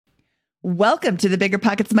Welcome to the Bigger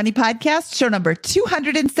Pockets Money Podcast, show number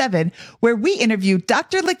 207, where we interview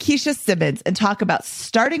Dr. Lakeisha Simmons and talk about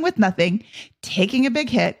starting with nothing, taking a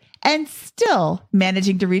big hit, and still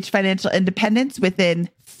managing to reach financial independence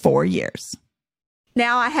within 4 years.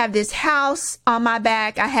 Now I have this house on my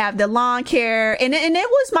back. I have the lawn care, and it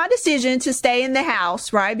was my decision to stay in the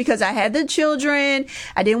house, right? Because I had the children.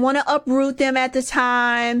 I didn't want to uproot them at the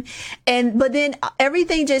time. But then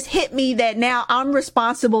everything just hit me that now I'm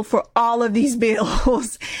responsible for all of these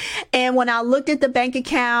bills. And when I looked at the bank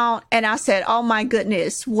account and I said, oh my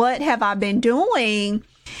goodness, what have I been doing?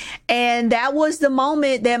 And that was the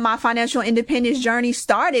moment that my financial independence journey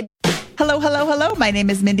started. Hello, hello, hello. My name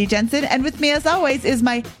is Mindy Jensen, and with me as always is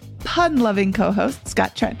my pun-loving co-host,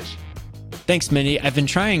 Scott Trench. Thanks, Mindy. I've been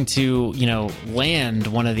trying to, land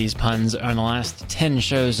one of these puns on the last 10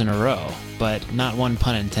 shows in a row, but not one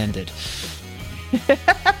pun intended.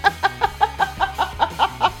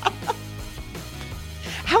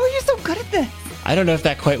 How are you so good at this? I don't know if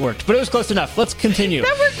that quite worked, but it was close enough. Let's continue.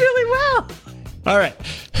 That worked really well. All right.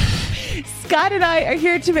 Scott and I are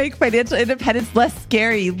here to make financial independence less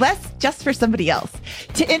scary, less just for somebody else,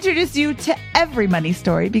 to introduce you to every money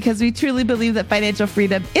story, because we truly believe that financial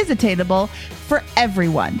freedom is attainable for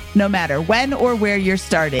everyone, no matter when or where you're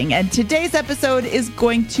starting. And today's episode is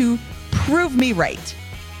going to prove me right.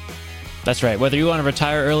 That's right. Whether you want to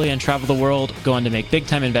retire early and travel the world, go on to make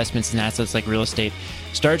big-time investments in assets like real estate,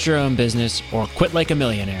 start your own business, or quit like a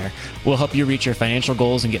millionaire, we'll help you reach your financial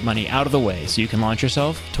goals and get money out of the way so you can launch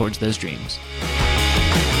yourself towards those dreams.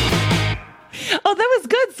 Oh, that was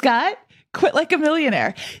good, Scott. Quit like a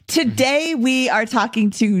millionaire. Today, we are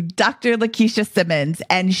talking to Dr. Lakeisha Simmons,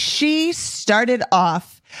 and she started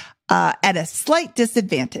off at a slight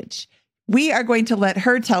disadvantage. We are going to let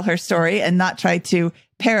her tell her story and not try to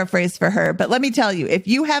paraphrase for her. But let me tell you, if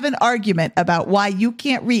you have an argument about why you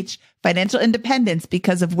can't reach financial independence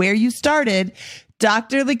because of where you started,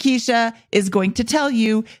 Dr. Lakeisha is going to tell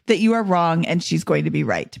you that you are wrong, and she's going to be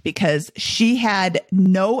right, because she had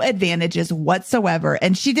no advantages whatsoever.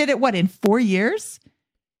 And she did it, in 4 years?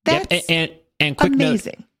 That's and quick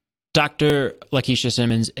amazing. Note, Dr. Lakeisha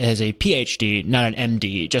Simmons is a PhD, not an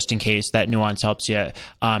MD, just in case that nuance helps you.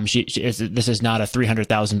 This is not a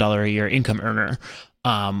 $300,000 a year income earner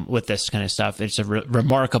with this kind of stuff. It's a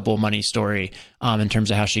remarkable money story in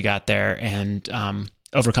terms of how she got there and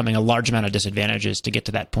overcoming a large amount of disadvantages to get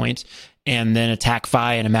to that point, and then attack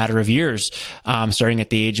FI in a matter of years, starting at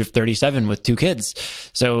the age of 37 with 2 kids.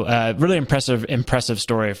 So really impressive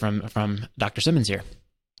story from Dr. Simmons here.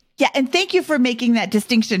 Yeah. And thank you for making that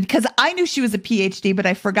distinction, because I knew she was a PhD, but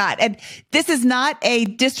I forgot. And this is not a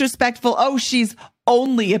disrespectful, she's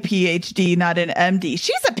only a PhD, not an MD.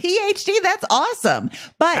 She's a PhD. That's awesome.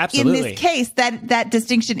 But Absolutely. In this case, that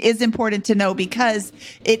distinction is important to know, because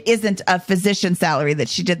it isn't a physician salary that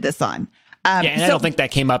she did this on. I don't think that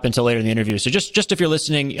came up until later in the interview. So just if you're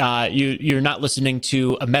listening, you're not listening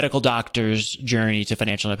to a medical doctor's journey to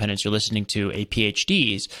financial independence. You're listening to a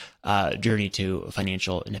PhD's journey to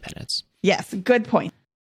financial independence. Yes, good point.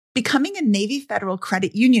 Becoming a Navy Federal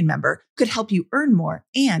Credit Union member could help you earn more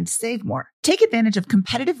and save more. Take advantage of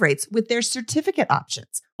competitive rates with their certificate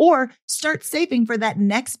options, or start saving for that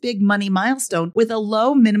next big money milestone with a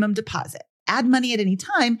low minimum deposit. Add money at any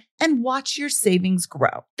time and watch your savings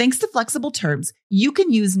grow. Thanks to flexible terms, you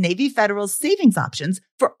can use Navy Federal's savings options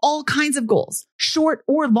for all kinds of goals, short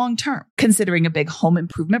or long term. Considering a big home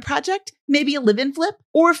improvement project, maybe a live-in flip,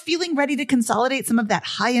 or feeling ready to consolidate some of that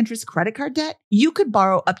high-interest credit card debt, you could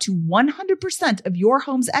borrow up to 100% of your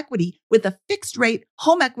home's equity with a fixed-rate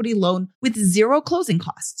home equity loan with zero closing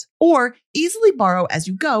costs, or easily borrow as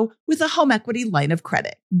you go with a home equity line of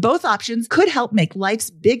credit. Both options could help make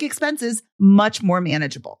life's big expenses much more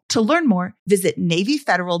manageable. To learn more, visit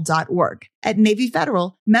NavyFederal.org. At Navy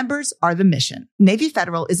Federal, members are the mission. Navy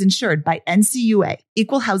Federal is insured by NCUA,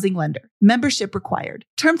 Equal Housing Lender. Membership required.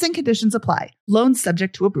 Terms and conditions apply. Loans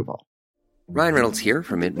subject to approval. Ryan Reynolds here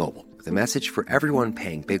from Mint Mobile with a message for everyone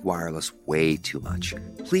paying big wireless way too much.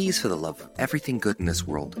 Please, for the love of everything good in this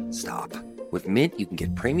world, stop. With Mint, you can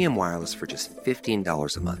get premium wireless for just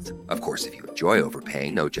 $15 a month. Of course, if you enjoy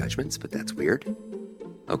overpaying, no judgments, but that's weird.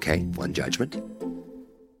 Okay, one judgment.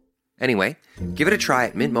 Anyway, give it a try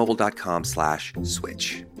at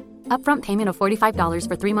mintmobile.com/switch. Upfront payment of $45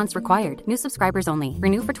 for 3 months required. New subscribers only.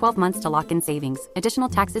 Renew for 12 months to lock in savings. Additional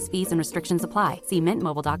taxes, fees, and restrictions apply. See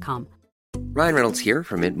mintmobile.com. Ryan Reynolds here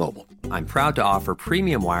from Mint Mobile. I'm proud to offer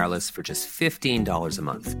premium wireless for just $15 a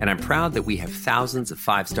month. And I'm proud that we have thousands of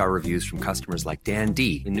 5-star reviews from customers like Dan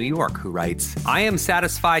D. in New York, who writes, "I am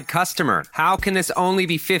satisfied customer. How can this only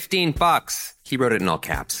be $15? He wrote it in all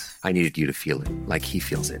caps. I needed you to feel it like he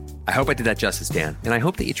feels it. I hope I did that justice, Dan. And I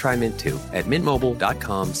hope that you try Mint too at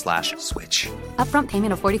mintmobile.com/switch. Upfront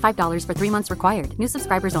payment of $45 for 3 months required. New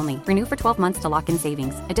subscribers only. Renew for 12 months to lock in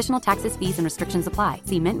savings. Additional taxes, fees, and restrictions apply.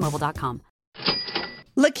 See mintmobile.com.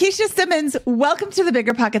 Lakeisha Simmons, welcome to the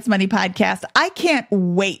Bigger Pockets Money Podcast. I can't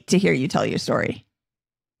wait to hear you tell your story.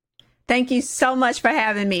 Thank you so much for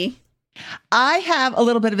having me. I have a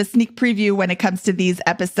little bit of a sneak preview when it comes to these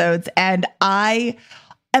episodes, and I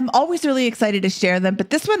am always really excited to share them. But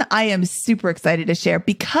this one I am super excited to share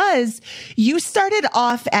because you started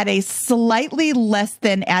off at a slightly less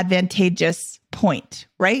than advantageous point,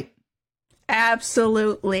 right?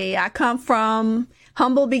 Absolutely. I come from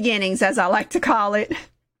humble beginnings, as I like to call it.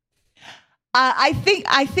 I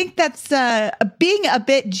think that's being a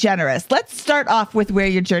bit generous. Let's start off with where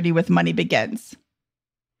your journey with money begins.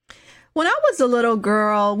 When I was a little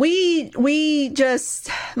girl, my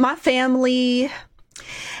family,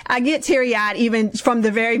 I get teary-eyed even from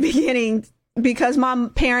the very beginning because my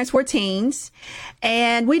parents were teens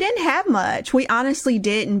and we didn't have much. We honestly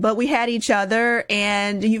didn't, but we had each other.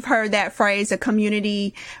 And you've heard that phrase, a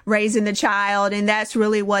community raising the child. And that's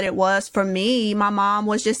really what it was for me. My mom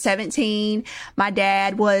was just 17. My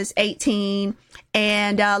dad was 18.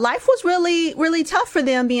 And life was really, really tough for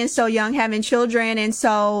them being so young, having children. And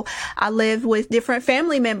so I lived with different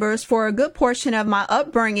family members for a good portion of my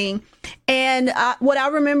upbringing. And what I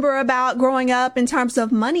remember about growing up in terms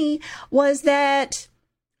of money was that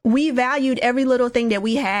we valued every little thing that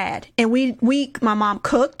we had. And my mom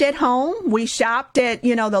cooked at home. We shopped at,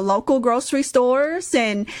 the local grocery stores.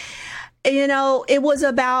 And, it was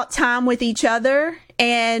about time with each other.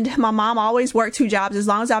 And my mom always worked 2 jobs. As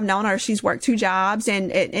long as I've known her, she's worked 2 jobs,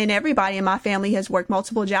 and everybody in my family has worked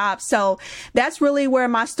multiple jobs. So that's really where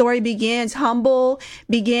my story begins. Humble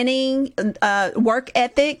beginning, work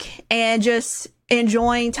ethic, and just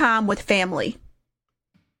enjoying time with family.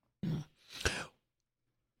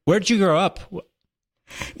 Where'd you grow up?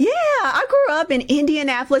 Yeah, I grew up in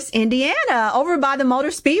Indianapolis, Indiana, over by the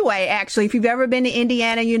Motor Speedway, actually. If you've ever been to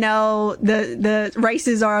Indiana, the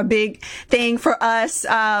races are a big thing for us.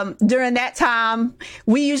 During that time,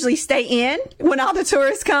 we usually stay in when all the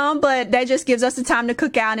tourists come, but that just gives us the time to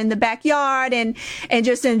cook out in the backyard and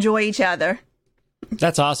just enjoy each other.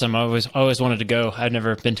 That's awesome. I always wanted to go. I've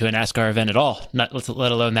never been to a NASCAR event at all, let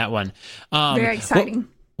alone that one. Very exciting.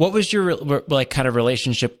 What was your kind of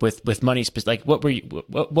relationship with money? Like, how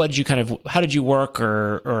did you work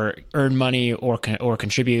or earn money or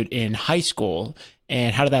contribute in high school,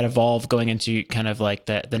 and how did that evolve going into kind of like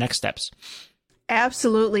the next steps?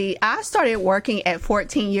 Absolutely. I started working at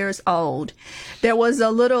 14 years old. There was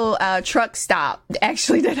a little truck stop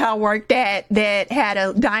actually that I worked at that had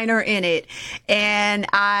a diner in it. And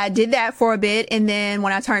I did that for a bit. And then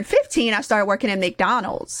when I turned 15, I started working at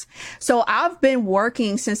McDonald's. So I've been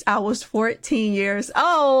working since I was 14 years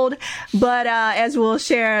old. But as we'll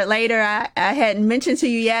share later, I hadn't mentioned to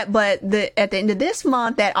you yet, but at the end of this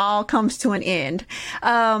month, that all comes to an end.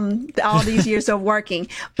 All these years of working.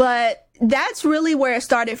 But that's really where it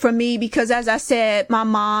started for me because, as I said, my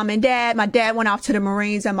dad went off to the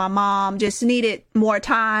Marines and my mom just needed more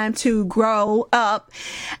time to grow up,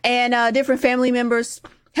 and different family members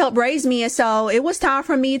helped raise me. And so it was time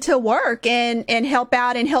for me to work and help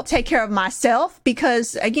out and help take care of myself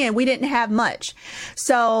because, again, we didn't have much.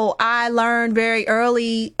 So I learned very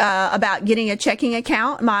early about getting a checking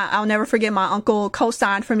account. I'll never forget my uncle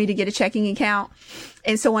co-signed for me to get a checking account.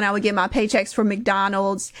 And so when I would get my paychecks from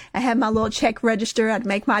McDonald's, I had my little check register. I'd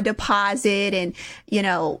make my deposit. And,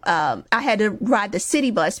 I had to ride the city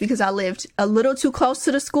bus because I lived a little too close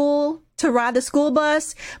to the school to ride the school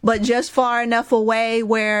bus, but just far enough away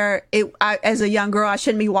where as a young girl, I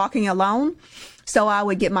shouldn't be walking alone. So I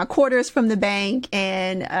would get my quarters from the bank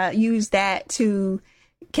and use that to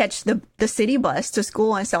catch the city bus to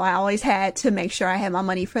school. And so I always had to make sure I had my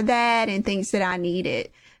money for that and things that I needed.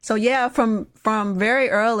 So yeah, from very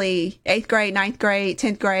early, 8th grade, 9th grade,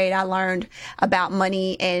 10th grade, I learned about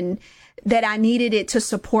money and that I needed it to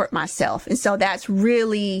support myself. And so that's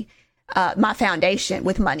really my foundation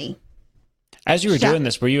with money. As you were doing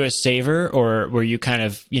this, were you a saver or were you kind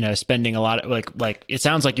of, spending a lot of like it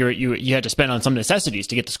sounds like you had to spend on some necessities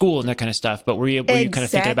to get to school and that kind of stuff, but were you kind of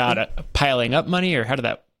thinking about piling up money, or how did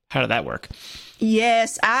that work?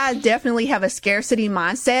 Yes, I definitely have a scarcity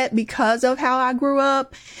mindset because of how I grew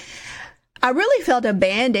up. I really felt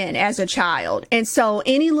abandoned as a child. And so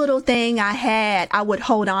any little thing I had, I would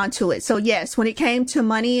hold on to it. So yes, when it came to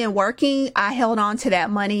money and working, I held on to that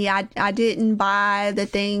money. I didn't buy the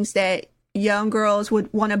things that, young girls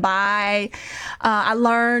would want to buy. I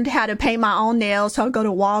learned how to paint my own nails. So I'd go to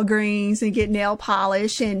Walgreens and get nail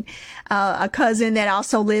polish. And a cousin that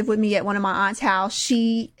also lived with me at one of my aunt's house,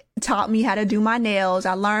 she taught me how to do my nails.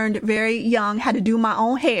 I learned very young how to do my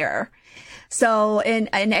own hair. So in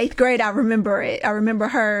 8th grade, I remember it. I remember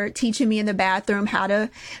her teaching me in the bathroom how to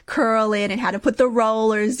curl it and how to put the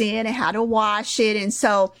rollers in and how to wash it. And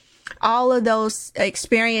so all of those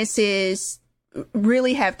experiences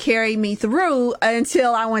really have carried me through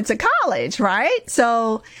until I went to college, right?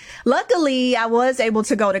 So luckily I was able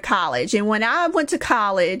to go to college. And when I went to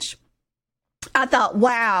college, I thought,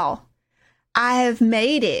 wow, I have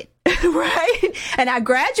made it. Right. And I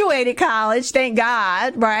graduated college, thank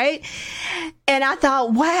God. Right. And I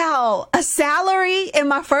thought, wow, a salary, and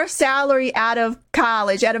my first salary out of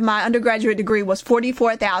college, out of my undergraduate degree, was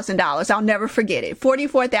 $44,000. I'll never forget it.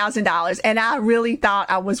 $44,000. And I really thought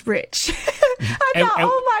I was rich. I thought,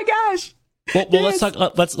 oh my gosh. Well, let's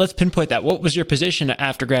talk. Let's pinpoint that. What was your position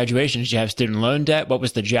after graduation? Did you have student loan debt? What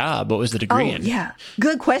was the job? What was the degree in? Yeah,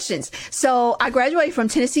 good questions. So I graduated from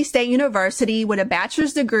Tennessee State University with a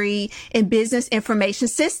bachelor's degree in business information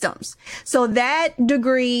systems. So that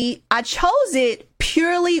degree, I chose it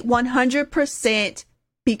purely 100%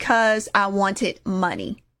 because I wanted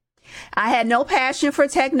money. I had no passion for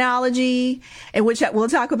technology, and which we'll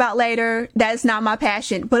talk about later. That's not my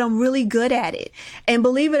passion, but I'm really good at it. And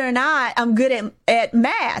believe it or not, I'm good at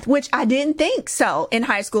math, which I didn't think so in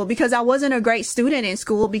high school because I wasn't a great student in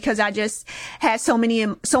school because I just had so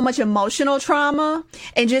much emotional trauma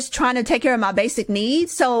and just trying to take care of my basic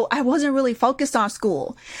needs. So I wasn't really focused on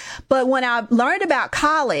school. But when I learned about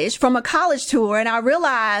college from a college tour, and I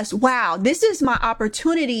realized, wow, this is my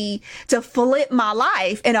opportunity to flip my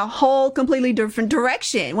life in a whole completely different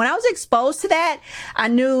direction. When I was exposed to that, I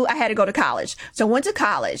knew I had to go to college. So I went to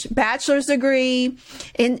college, bachelor's degree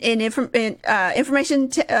in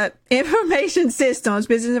information systems,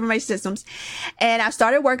 business information systems. And I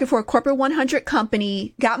started working for a corporate 100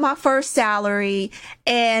 company, got my first salary,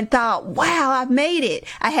 and thought, wow, I've made it.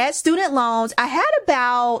 I had student loans. I had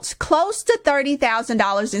about close to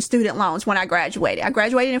 $30,000 in student loans when I graduated. I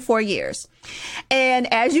graduated in 4 years.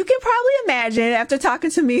 And as you can probably imagine, after talking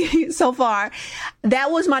to me so far, that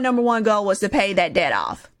was my number one goal, was to pay that debt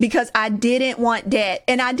off, because I didn't want debt.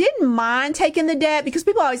 And I didn't mind taking the debt because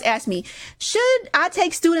people always ask me, should I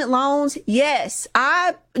take student loans? Yes,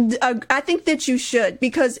 I think that you should,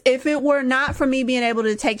 because if it were not for me being able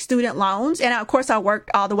to take student loans, and of course I worked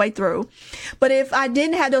all the way through, but if I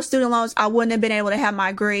didn't have those student loans, I wouldn't have been able to have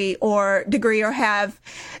my degree or have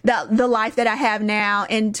the life that I have now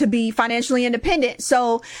and to be financially independent.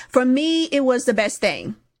 So for me, it was the best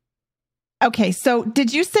thing. Okay, so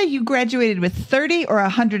did you say you graduated with 30 or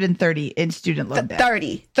 130 in student loan debt?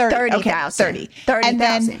 30. 30,000. Okay, 30. 30,000. And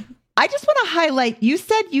then I just want to highlight, you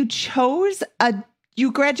said you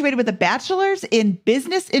graduated with a bachelor's in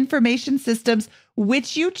business information systems,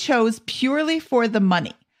 which you chose purely for the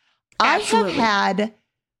money. Absolutely.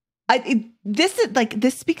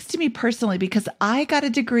 This speaks to me personally because I got a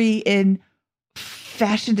degree in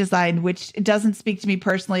fashion design, which doesn't speak to me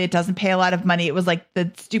personally. It doesn't pay a lot of money. It was like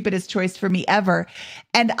the stupidest choice for me ever.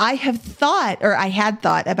 And I had thought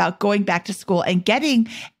about going back to school and getting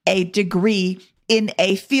a degree in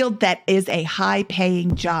a field that is a high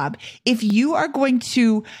paying job. If you are going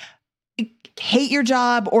to hate your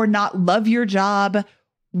job or not love your job,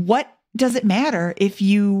 what does it matter if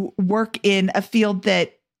you work in a field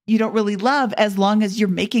that you don't really love, as long as you're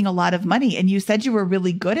making a lot of money? And you said you were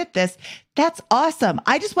really good at this. That's awesome.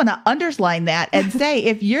 I just want to underline that and say,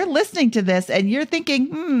 if you're listening to this and you're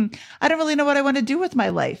thinking, I don't really know what I want to do with my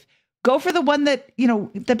life, go for the one that,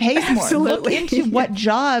 that pays more. Absolutely. Look into what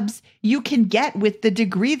jobs you can get with the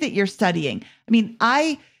degree that you're studying. I mean,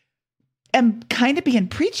 I am kind of being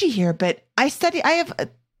preachy here, but I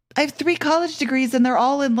have 3 college degrees and they're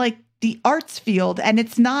all in like the arts field. And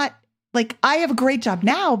it's not like I have a great job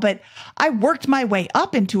now, but I worked my way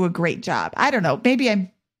up into a great job. I don't know. Maybe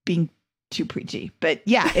I'm being too preachy, but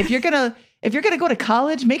yeah, if you're going to go to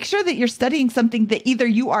college, make sure that you're studying something that either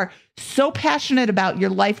you are so passionate about, your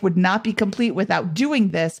life would not be complete without doing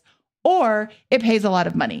this, or it pays a lot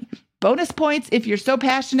of money. Bonus points if you're so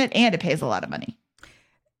passionate and it pays a lot of money.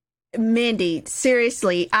 Mindy,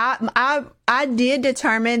 seriously, I I did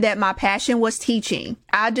determine that my passion was teaching.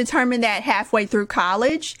 I determined that halfway through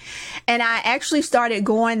college, and I actually started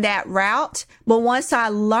going that route. But once I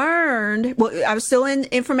learned, well, I was still in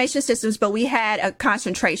information systems, but we had a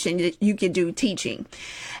concentration that you could do teaching.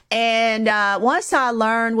 And once I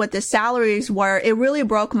learned what the salaries were, it really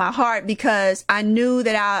broke my heart, because I knew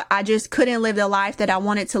that I just couldn't live the life that I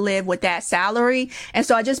wanted to live with that salary. And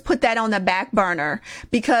so I just put that on the back burner,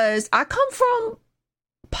 because I come from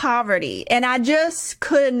poverty and I just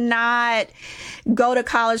could not go to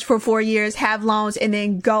college for 4 years, have loans, and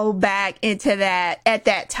then go back into that at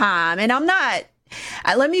that time. And I'm not,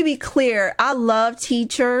 let me be clear. I love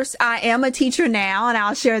teachers. I am a teacher now, and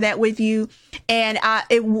I'll share that with you. And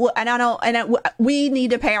we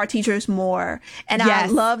need to pay our teachers more. And yes. I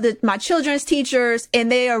love my children's teachers,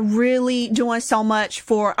 and they are really doing so much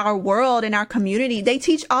for our world and our community. They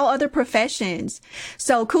teach all other professions.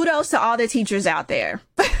 So kudos to all the teachers out there.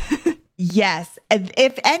 Yes.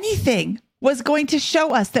 If anything was going to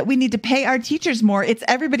show us that we need to pay our teachers more, it's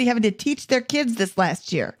everybody having to teach their kids this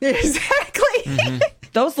last year. Exactly. Mm-hmm.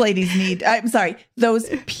 Those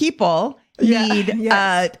people need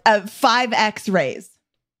a 5X raise.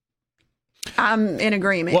 I'm in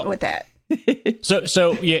agreement with that.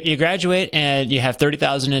 So you graduate and you have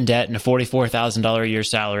 $30,000 in debt and a $44,000 a year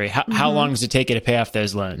salary. How long does it take you to pay off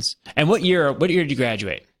those loans? And what year did you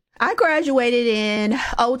graduate? I graduated in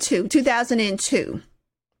 2002.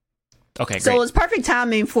 Okay, great. So it was perfect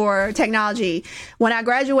timing for technology. When I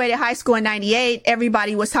graduated high school in 98,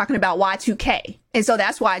 everybody was talking about Y2K. And so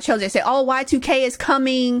that's why I chose it. They said, oh, Y2K is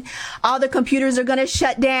coming. All the computers are going to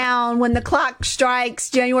shut down when the clock strikes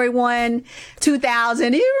January 1,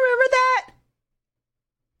 2000. Do you remember that?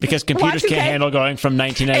 Because computers can't handle going from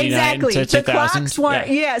 1999 to 2000. The clocks weren't,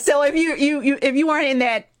 yeah. So if you weren't in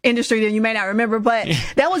that industry, then you may not remember, but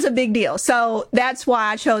that was a big deal. So that's why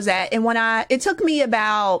I chose that. And it took me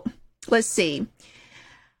about, let's see.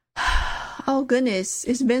 Oh goodness,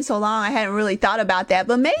 it's been so long. I hadn't really thought about that,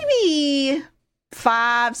 but maybe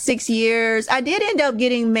 5-6 years. I did end up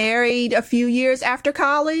getting married a few years after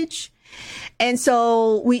college. And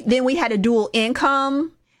so we had a dual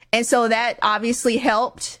income. And so that obviously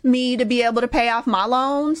helped me to be able to pay off my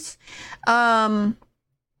loans. And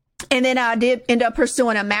then I did end up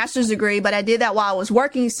pursuing a master's degree, but I did that while I was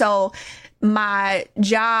working. So my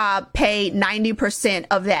job paid 90%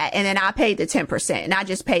 of that. And then I paid the 10%, and I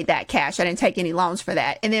just paid that cash. I didn't take any loans for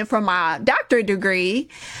that. And then for my doctorate degree,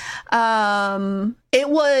 so I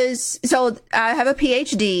have a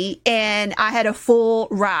PhD, and I had a full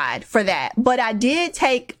ride for that. But I did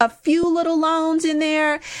take a few little loans in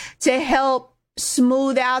there to help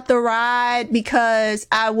smooth out the ride, because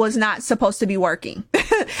I was not supposed to be working.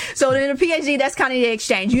 So in a PhD, that's kind of the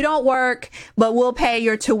exchange. You don't work, but we'll pay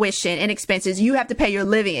your tuition and expenses. You have to pay your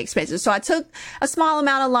living expenses. So I took a small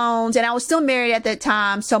amount of loans, and I was still married at that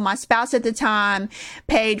time. So my spouse at the time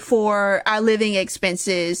paid for our living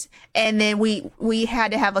expenses. And then we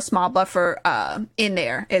had to have a small buffer in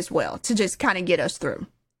there as well to just kind of get us through.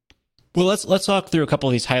 Well, let's talk through a couple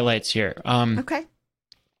of these highlights here. Okay.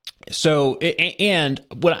 So, and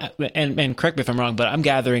correct me if I'm wrong, but I'm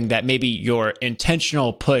gathering that maybe your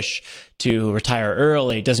intentional push to retire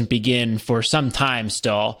early doesn't begin for some time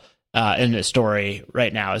still in the story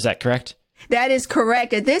right now. Is that correct? That is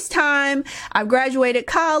correct. At this time, I've graduated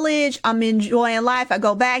college. I'm enjoying life. I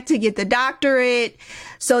go back to get the doctorate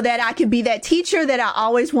so that I could be that teacher that I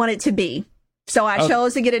always wanted to be. So I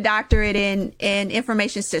chose to get a doctorate in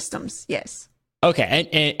information systems. Yes.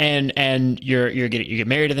 Okay, and you get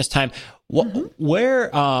married at this time. Where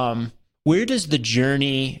does the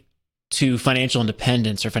journey to financial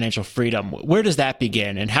independence or financial freedom, where does that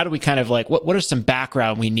begin? And how do we kind of what are some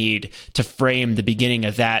background we need to frame the beginning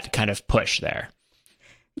of that kind of push there?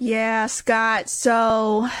 Yeah, Scott.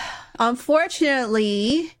 So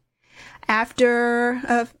unfortunately,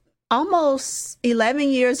 after almost 11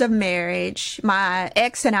 years of marriage, my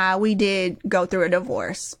ex and I, we did go through a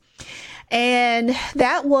divorce. And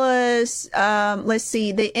that was,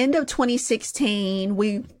 the end of 2016,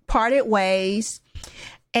 we parted ways.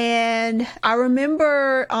 And I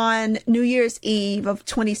remember on New Year's Eve of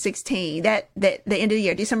 2016, that the end of the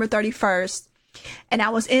year, December 31st, and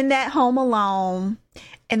I was in that home alone,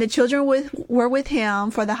 and the children were with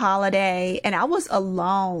him for the holiday, and I was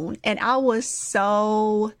alone, and I was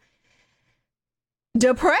so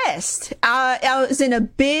depressed. I was in a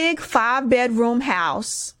big 5-bedroom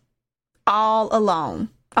house, all alone.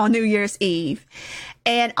 on New Year's Eve.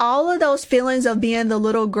 And all of those feelings of being the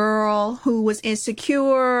little girl who was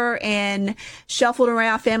insecure and shuffled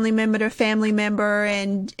around family member to family member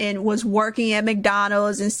and was working at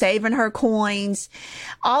McDonald's and saving her coins.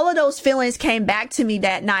 All of those feelings came back to me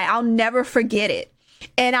that night. I'll never forget it.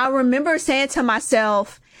 And I remember saying to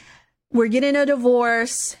myself, we're getting a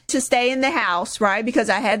divorce to stay in the house, right? Because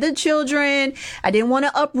I had the children. I didn't want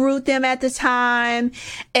to uproot them at the time.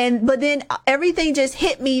 But then everything just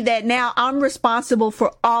hit me that now I'm responsible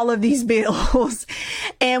for all of these bills.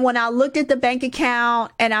 And when I looked at the bank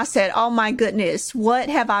account and I said, oh my goodness, what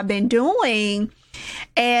have I been doing?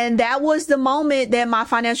 And that was the moment that my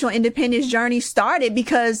financial independence journey started,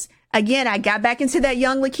 because again, I got back into that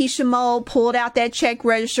young Lakeisha mode, pulled out that check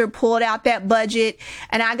register, pulled out that budget,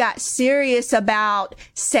 and I got serious about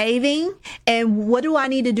saving and what do I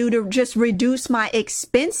need to do to just reduce my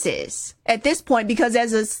expenses at this point, because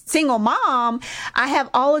as a single mom, I have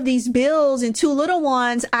all of these bills and 2 little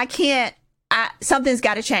ones. Something's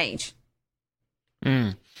got to change.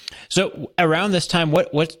 So around this time,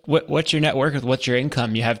 what's your net worth? What's your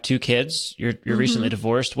income? You have 2 kids. You're recently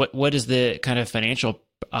divorced. What is the kind of financial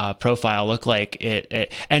profile look like?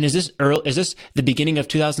 And is this the beginning of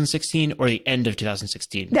 2016 or the end of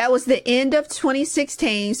 2016? That was the end of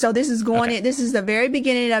 2016. So this is this is the very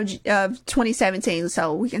beginning of 2017.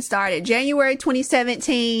 So we can start at January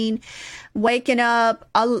 2017, waking up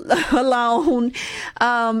alone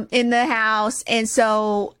in the house. And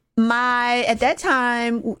so at that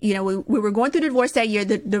time, we were going through the divorce that year.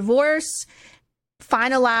 The divorce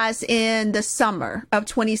finalized in the summer of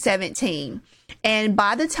 2017. And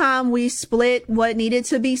by the time we split what needed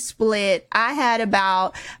to be split, I had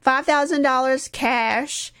about $5,000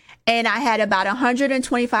 cash and I had about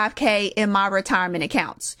 $125K in my retirement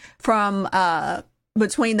accounts from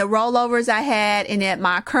between the rollovers I had and at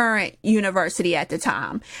my current university at the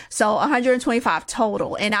time. So 125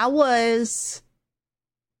 total. And I was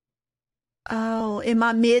in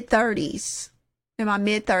my mid-30s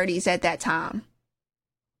at that time.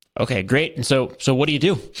 Okay, great. And so what do you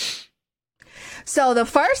do? So the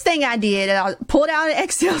first thing I did, I pulled out an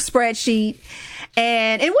Excel spreadsheet,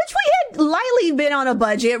 and in which we had lightly been on a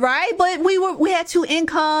budget, right? But we had 2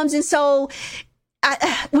 incomes, and so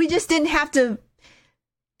we just didn't have to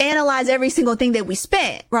analyze every single thing that we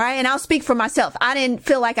spent, right? And I'll speak for myself. I didn't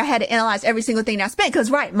feel like I had to analyze every single thing that I spent because,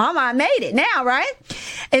 right, mama, I made it now, right?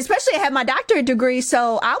 And especially I had my doctorate degree,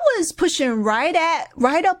 so I was pushing right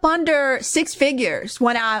up under 6 figures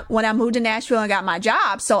when I moved to Nashville and got my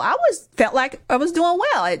job. So I felt like I was doing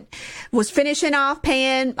well. I was finishing off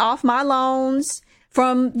paying off my loans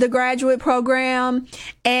from the graduate program,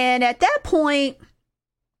 and at that point,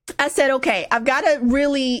 I said, okay, I've got to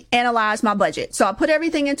really analyze my budget. So I put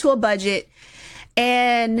everything into a budget.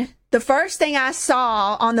 And the first thing I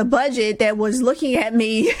saw on the budget that was looking at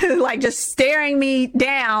me, like just staring me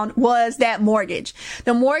down, was that mortgage.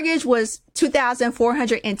 The mortgage was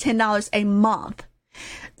 $2,410 a month.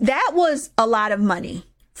 That was a lot of money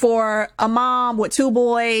for a mom with 2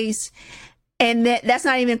 boys. And that's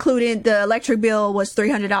not even including the electric bill was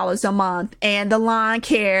 $300 a month, and the lawn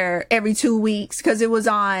care every 2 weeks because it was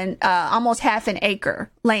on almost half an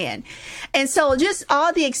acre land. And so just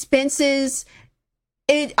all the expenses,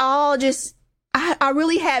 I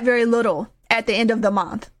really had very little at the end of the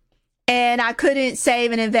month. And I couldn't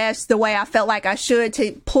save and invest the way I felt like I should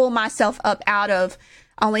to pull myself up out of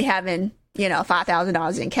only having,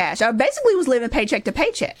 $5,000 in cash. I basically was living paycheck to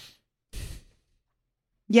paycheck.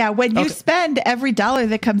 Yeah, when you spend every dollar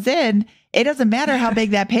that comes in, it doesn't matter how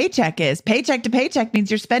big that paycheck is. Paycheck to paycheck means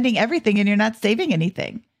you're spending everything and you're not saving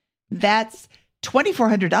anything. That's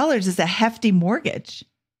 $2,400 is a hefty mortgage.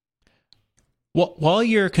 Well, while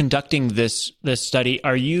you're conducting this study,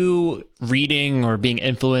 are you reading or being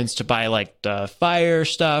influenced by like the FIRE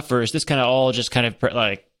stuff, or is this kind of all just kind of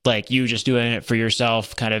like you just doing it for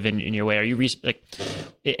yourself, kind of in your way? Are you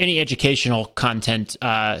any educational content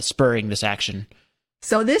spurring this action?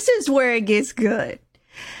 So this is where it gets good.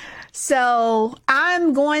 So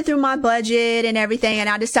I'm going through my budget and everything, and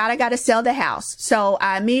I decide I got to sell the house. So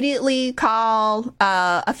I immediately call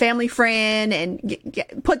a family friend and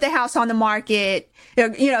put the house on the market,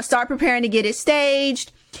 start preparing to get it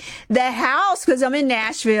staged. The house, because I'm in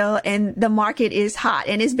Nashville and the market is hot,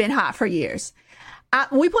 and it's been hot for years.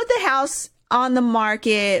 We put the house on the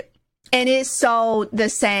market and it sold the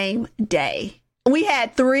same day. We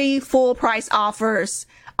had 3 full price offers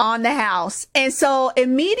on the house. And so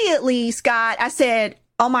immediately, Scott, I said,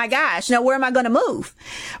 oh my gosh, now where am I going to move?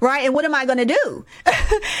 Right. And what am I going to do?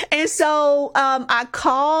 And so, I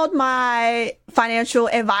called my financial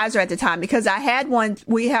advisor at the time because I had one,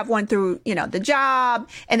 we have one through, the job.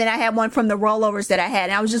 And then I had one from the rollovers that I had.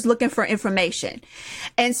 And I was just looking for information.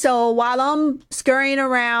 And so while I'm scurrying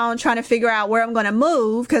around trying to figure out where I'm going to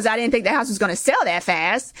move, because I didn't think the house was going to sell that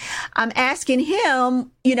fast, I'm asking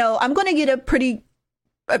him, I'm going to get a pretty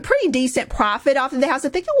decent profit off of the house. I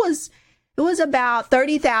think it was about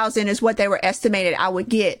 30,000 is what they were estimated I would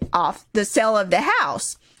get off the sale of the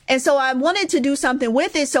house. And so I wanted to do something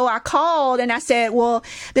with it. So I called and I said, well,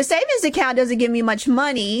 the savings account doesn't give me much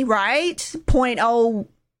money, right?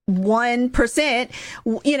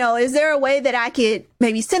 0.01%. Is there a way that I could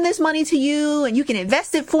maybe send this money to you and you can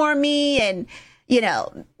invest it for me? And,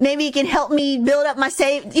 maybe it can help me build up my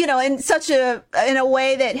in a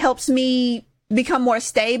way that helps me become more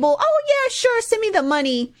stable. Oh yeah, sure. Send me the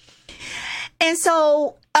money. And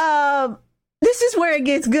so, this is where it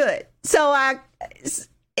gets good. So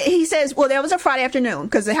he says, well, there was a Friday afternoon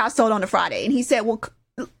because the house sold on a Friday. And he said, well,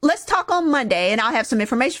 let's talk on Monday and I'll have some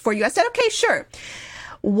information for you. I said, okay, sure.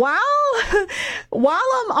 While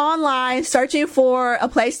I'm online searching for a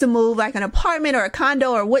place to move, like an apartment or a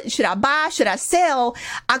condo, or what should I buy? Should I sell?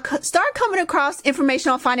 I start coming across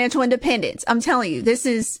information on financial independence. I'm telling you, this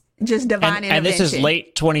is just divine intervention. And this is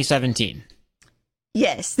late 2017.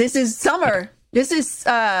 Yes, this is summer. This is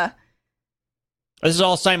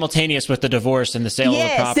all simultaneous with the divorce and the sale of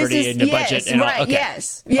the property and the budget and right, all. Okay.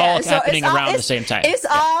 Yes. All happening around the same time. It's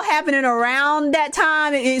all happening around that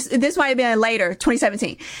time. This might have been later,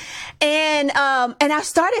 2017. And I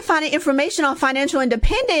started finding information on financial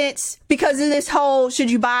independence because of this whole, should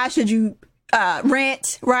you buy, should you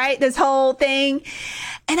rent, right? This whole thing.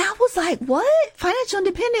 And I was like, what? Financial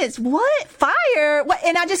independence? What? FIRE? What?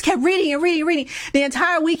 And I just kept reading and reading. The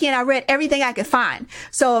entire weekend, I read everything I could find.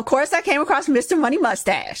 So, of course, I came across Mr. Money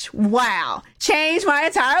Mustache. Wow. Changed my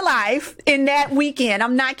entire life in that weekend.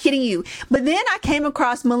 I'm not kidding you. But then I came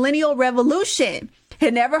across Millennial Revolution.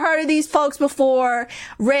 Had never heard of these folks before.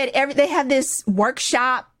 They have this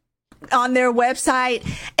workshop on their website,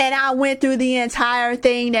 and I went through the entire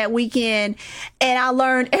thing that weekend, and I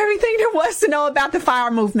learned everything there was to know about the FIRE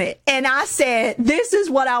movement. And I said, this is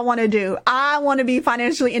what I want to do. I want to be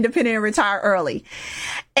financially independent and retire early.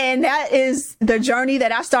 And that is the journey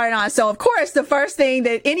that I started on. So, of course, the first thing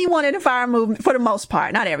that anyone in the FIRE movement, for the most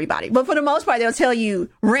part, not everybody, but for the most part, they'll tell you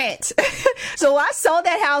rent. So I sold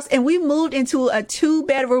that house and we moved into a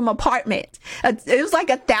 2-bedroom apartment. It was like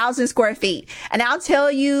 1,000 square feet. And I'll tell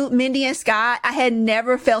you, Mindy and Scott, I had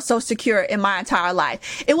never felt so secure in my entire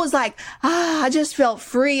life. It was like, I just felt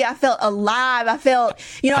free. I felt alive. I felt,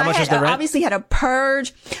 I obviously had a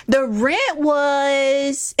purge. The rent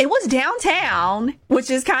was downtown, which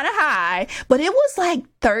is kind of high, but it was like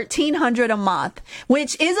 $1,300 a month,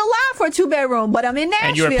 which is a lot for a 2-bedroom. But I'm in Nashville,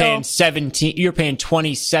 and you were paying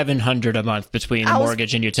 $2,700 a month between the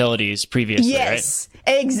mortgage and utilities previously, yes.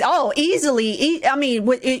 Right? Easily. I mean,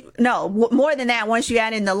 more than that. Once you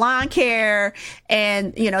add in the lawn care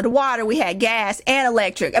and the water, we had gas and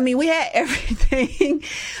electric. I mean, we had everything.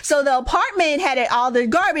 So the apartment had all the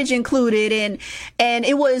garbage included, and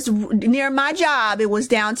it was near my job. It was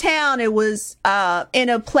downtown. It was in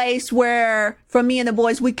a place where, for me and the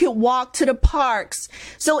boys, we could walk to the parks.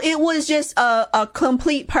 So it was just a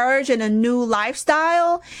complete purge and a new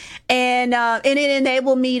lifestyle. And it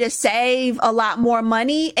enabled me to save a lot more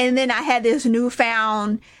money. And then I had this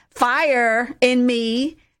newfound fire in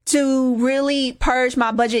me to really purge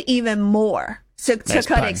my budget even more to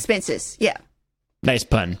cut expenses. Yeah. Nice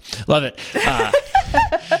pun. Love it.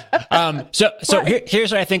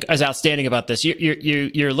 Here's what I think is outstanding about this.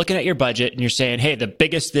 You're looking at your budget and you're saying, hey, the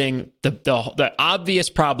biggest thing, the obvious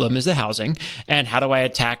problem is the housing, and how do I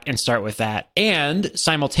attack and start with that? And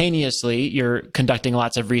simultaneously, you're conducting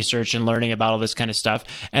lots of research and learning about all this kind of stuff.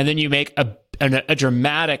 And then you make a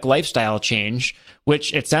dramatic lifestyle change,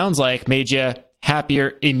 which it sounds like made you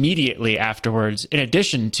happier immediately afterwards, in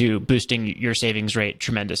addition to boosting your savings rate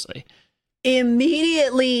tremendously.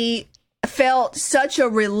 Immediately felt such a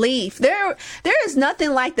relief. There is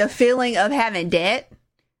nothing like the feeling of having debt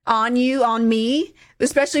on me,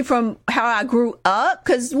 especially from how I grew up,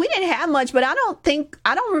 because we didn't have much, but I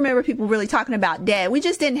don't remember people really talking about debt. We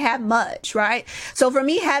just didn't have much, right? So for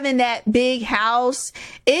me, having that big house,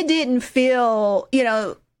 it didn't feel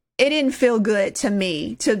good to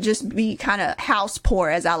me to just be kind of house poor,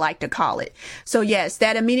 as I like to call it. So yes,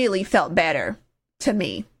 that immediately felt better to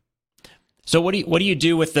me. So what do you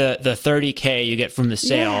do with the $30K you get from the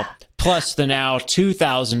sale, plus the now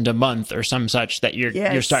 $2,000 a month or some such that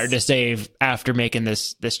you're starting to save after making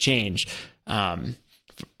this change?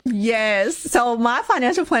 Yes. So my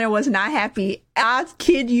financial planner was not happy. I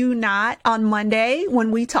kid you not, on Monday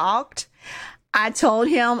when we talked, I told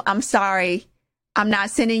him, I'm sorry, I'm not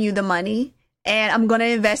sending you the money and I'm going to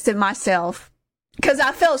invest in myself. Because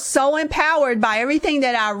I felt so empowered by everything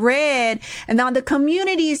that I read and all the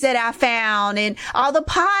communities that I found and all the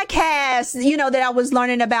podcasts, that I was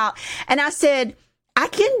learning about. And I said, I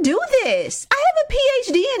can do this. I have a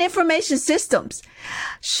PhD in information systems.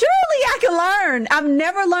 Surely I can learn. I've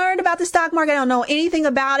never learned about the stock market. I don't know anything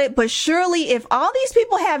about it, but surely if all these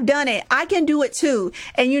people have done it, I can do it too.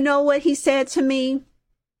 And you know what he said to me?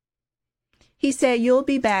 He said, you'll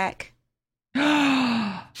be back.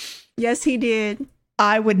 Yes, he did.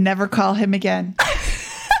 I would never call him again.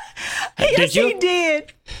 Yes, he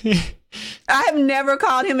did. I have never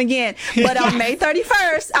called him again. But on May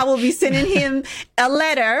 31st, I will be sending him a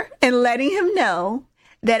letter and letting him know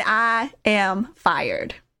that I am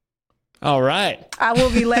fired. All right. I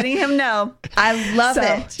will be letting him know. I love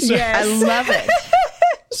it. Yes. I love it.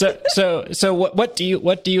 So what do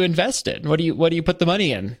you invest in? What do you put the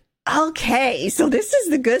money in? Okay, so this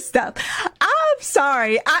is the good stuff. I'm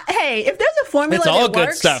sorry. Hey, if there's a formula it's all that good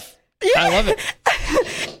works, stuff. Yeah. I love it.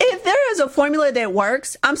 If there is a formula that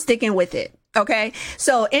works, I'm sticking with it. Okay,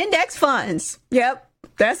 so index funds. Yep,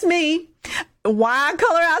 that's me. Why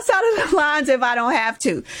color outside of the lines if I don't have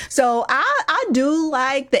to? So I do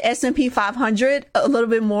like the S&P 500 a little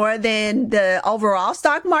bit more than the overall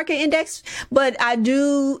stock market index, but I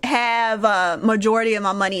do have a majority of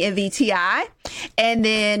my money in VTI and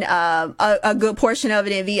then a good portion of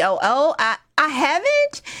it in VOO. I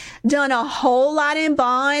haven't done a whole lot in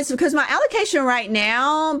bonds because my allocation right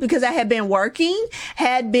now, because I have been working,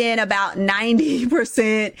 had been about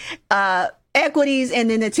 90% equities and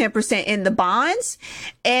then the 10% in the bonds.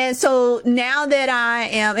 And so now that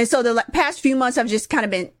the past few months, I've just kind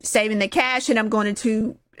of been saving the cash and I'm going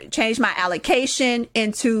to change my allocation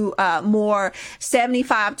into more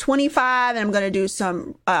 75-25, and I'm going to do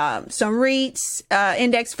some REITs,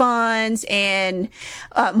 index funds, and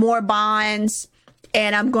more bonds,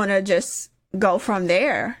 and I'm going to just go from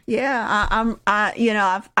there. Yeah,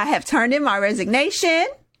 I have turned in my resignation,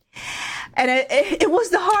 and it was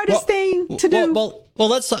the hardest thing to do. Well,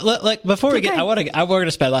 let's before we get, we're going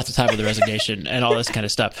to spend lots of time with the resignation and all this kind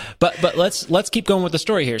of stuff. But let's keep going with the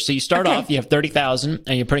story here. So you start off, you have 30,000,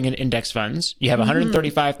 and you're putting in index funds. You have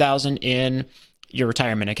 135,000 in your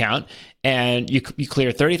retirement account, and you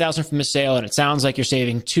clear 30,000 from a sale, and it sounds like you're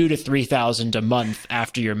saving 2,000 to 3,000 a month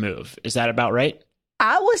after your move. Is that about right?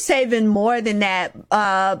 I was saving more than that.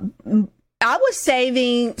 I was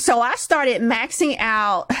saving, so I started maxing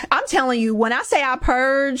out. I'm telling you, when I say I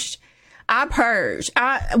purged. I've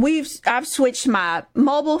switched my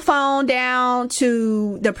mobile phone down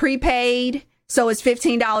to the prepaid, so it's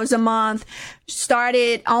 $15 a month.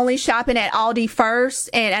 Started only shopping at Aldi first,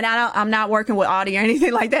 and I'm not working with Aldi or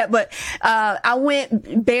anything like that, but I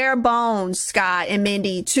went bare bones, Scott and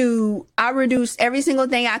Mindy, I reduced every single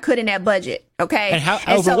thing I could in that budget. Okay.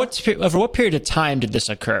 And over what period of time did this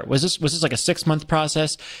occur? Was this like a 6-month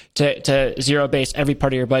process to zero base every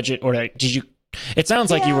part of your budget, or did you? It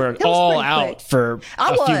sounds like you were all out for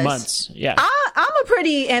a few months. Yeah. I'm a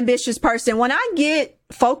pretty ambitious person. When I get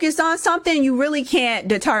focused on something, you really can't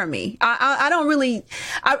deter me. I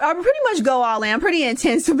pretty much go all in. I'm pretty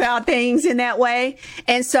intense about things in that way.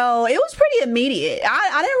 And so it was pretty immediate.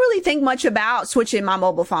 I didn't really think much about switching my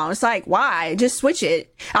mobile phone. It's like, why? Just switch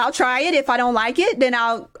it. I'll try it. If I don't like it, then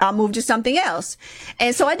I'll move to something else.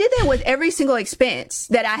 And so I did that with every single expense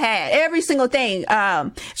that I had, every single thing.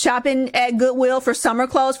 Shopping at Goodwill for summer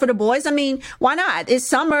clothes for the boys. I mean, why not? It's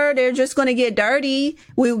summer. They're just going to get dirty.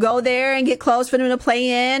 We'll go there and get clothes for them to play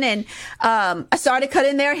in. And I started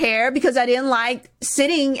cutting their hair because I didn't like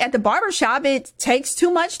sitting at the barbershop. It takes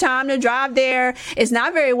too much time to drive there. It's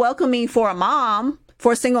not very welcoming for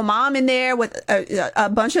a single mom in there with a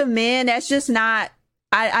bunch of men. That's just not,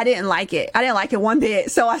 I didn't like it. I didn't like it one bit.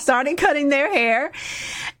 So I started cutting their hair,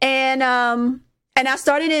 and I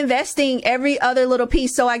started investing every other little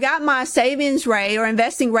piece. So I got my savings rate or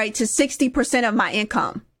investing rate to 60% of my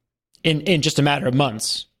income. In just a matter of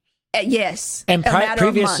months. Yes. And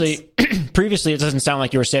previously, it doesn't sound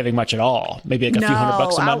like you were saving much at all. Maybe like a few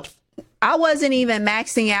 $100 a month. I wasn't even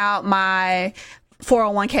maxing out my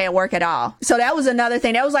 401k at work at all. So that was another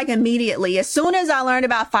thing. That was like immediately. As soon as I learned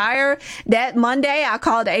about FIRE, that Monday, I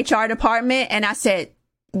called the HR department and I said,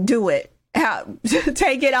 do it.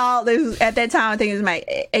 Take it all. At that time, I think it was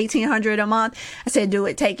like $1,800 a month. I said, do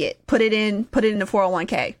it. Take it. Put it in the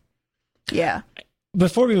 401k. Yeah.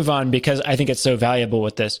 Before we move on, because I think it's so valuable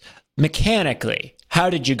with this, mechanically, how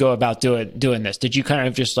did you go about doing this? Did you kind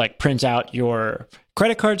of just like print out your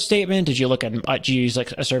credit card statement? Did you look at, did you use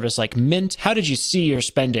like a service like Mint? How did you see your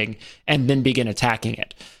spending and then begin attacking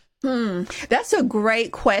it? That's a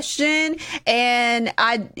great question. And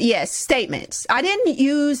yes, statements. I didn't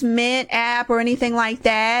use Mint app or anything like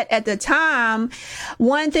that at the time.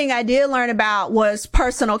 One thing I did learn about was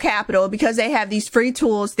Personal Capital, because they have these free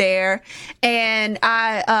tools there. And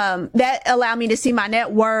that allowed me to see my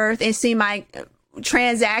net worth and see my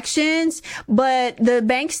transactions, but the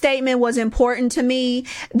bank statement was important to me.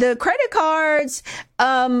 The credit cards,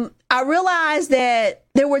 I realized that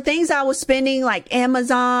there were things I was spending like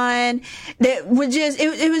Amazon that would just,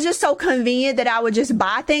 it was just so convenient that I would just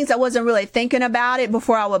buy things. I wasn't really thinking about it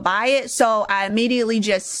before I would buy it. So I immediately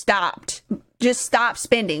just stopped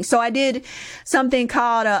spending. So I did something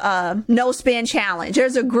called a no spend challenge.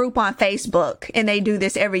 There's a group on Facebook and they do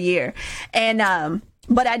this every year. And,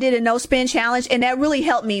 but I did a no spend challenge, and that really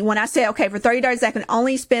helped me when I said, okay, for 30 days, I can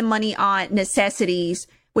only spend money on necessities,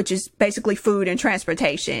 which is basically food and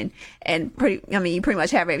transportation. And you pretty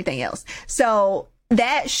much have everything else. So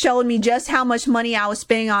that showed me just how much money I was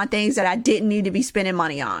spending on things that I didn't need to be spending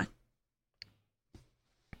money on.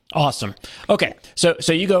 Awesome. Okay. So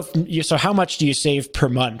you go so how much do you save per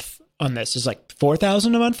month on this? Is like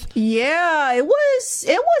 $4,000 a month? Yeah, it was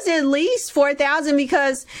at least $4,000,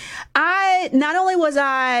 because not only was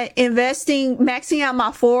I maxing out my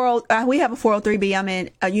we have a 403B. I'm in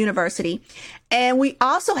a university, and we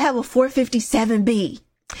also have a 457B.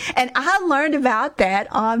 And I learned about that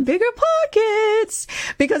on Bigger Pockets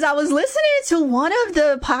because I was listening to one of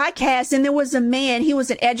the podcasts, and there was a man, he was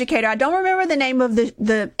an educator. I don't remember the name of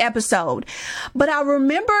the episode, but I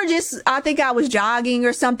remember I think I was jogging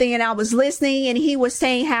or something, and I was listening, and he was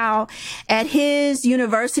saying how at his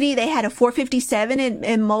university, they had a 457,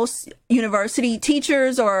 and most university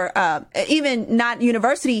teachers or even not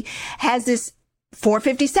university has this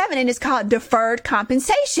 457, and it's called deferred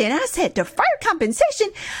compensation. I said, deferred compensation?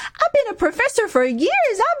 I've been a professor for years.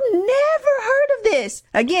 I've never heard of this.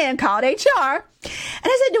 Again, called HR. And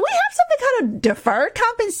I said, do we have something called a deferred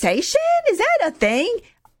compensation? Is that a thing?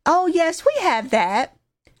 Oh, yes, we have that.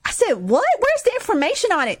 I said, what? Where's the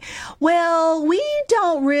information on it? Well, we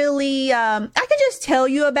don't really, I can just tell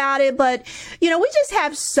you about it, but, we just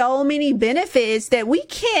have so many benefits that we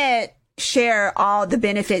can't share all the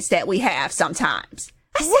benefits that we have sometimes.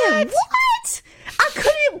 I said, what? I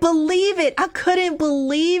couldn't believe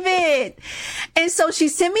it. And so she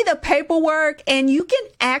sent me the paperwork, and you can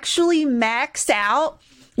actually max out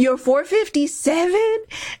your 457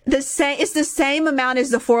 it's the same amount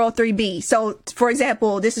as the 403B. So for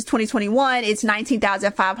example, this is 2021, it's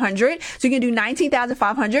 19,500. So you can do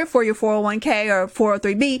 19,500 for your 401k or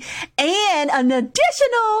 403B, and an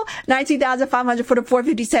additional 19,500 for the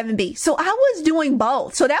 457B. So I was doing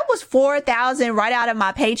both. So that was 4,000 right out of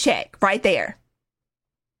my paycheck right there.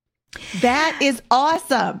 That is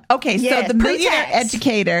awesome. Okay, yes, so the Millionaire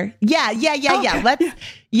Educator. Yeah.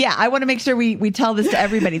 I want to make sure we tell this to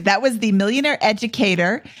everybody. That was the Millionaire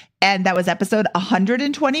Educator, and that was episode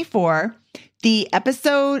 124. The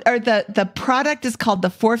episode, or the product, is called the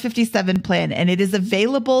 457 plan, and it is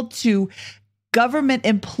available to government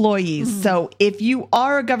employees. Mm-hmm. So if you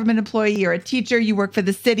are a government employee or a teacher, you work for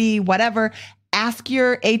the city, whatever, ask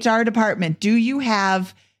your HR department, do you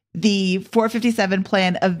have the 457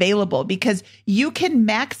 plan available? Because you can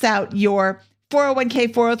max out your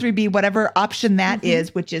 401k, 403b, whatever option that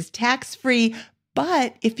is, which is tax-free.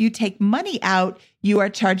 But if you take money out, you are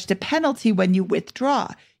charged a penalty when you withdraw.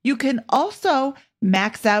 You can also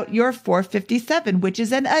max out your 457, which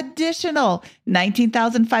is an additional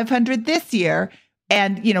 19,500 this year.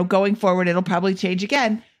 And, going forward, it'll probably change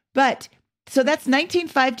again. But so that's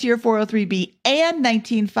 19,500 to your 403b and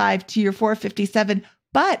 19,500 to your 457.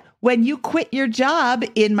 But when you quit your job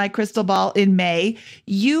in my crystal ball in May,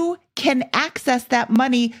 you can access that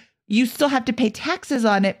money. You still have to pay taxes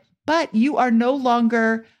on it, but you are no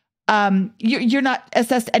longer, you're not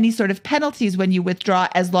assessed any sort of penalties when you withdraw,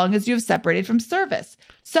 as long as you have separated from service.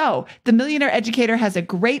 So the Millionaire Educator has a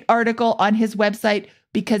great article on his website,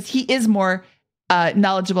 because he is more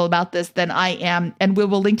knowledgeable about this than I am. And we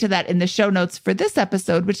will link to that in the show notes for this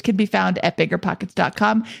episode, which can be found at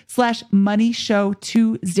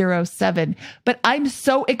biggerpockets.com/moneyshow207. But I'm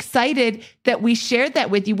so excited that we shared that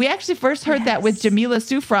with you. We actually first heard that with Jamila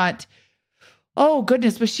Souffrant. Oh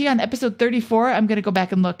goodness, was she on episode 34? I'm going to go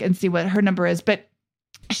back and look and see what her number is. But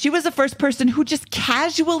she was the first person who just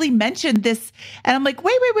casually mentioned this. And I'm like,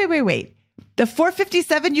 wait. The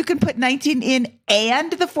 457, you can put 19 in,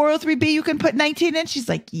 and the 403B, you can put 19 in. She's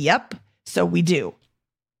like, yep. So we do.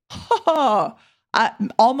 Oh,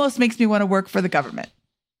 Almost makes me want to work for the government.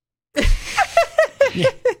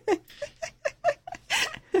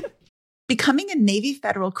 Becoming a Navy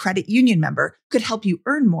Federal Credit Union member could help you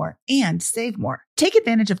earn more and save more. Take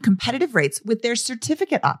advantage of competitive rates with their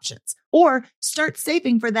certificate options, or start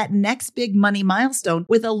saving for that next big money milestone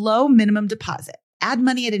with a low minimum deposit. Add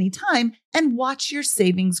money at any time and watch your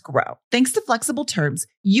savings grow. Thanks to flexible terms,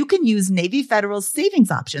 you can use Navy Federal's savings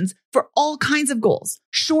options for all kinds of goals,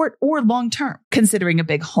 short or long term. Considering a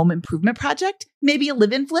big home improvement project, maybe a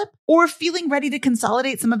live-in flip, or feeling ready to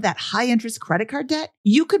consolidate some of that high-interest credit card debt,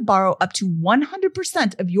 you could borrow up to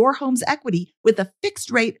 100% of your home's equity with a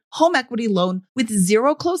fixed-rate home equity loan with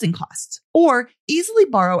zero closing costs, or easily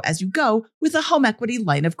borrow as you go with a home equity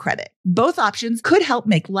line of credit. Both options could help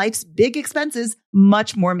make life's big expenses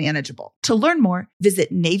much more manageable. To learn more,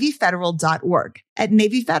 visit NavyFederal.org. At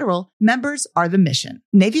Navy Federal, members are the mission.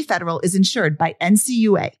 Navy Federal is insured by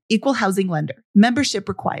NCUA, Equal Housing Lender. Membership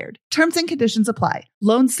required. Terms and conditions apply.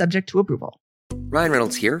 Loans subject to approval. Ryan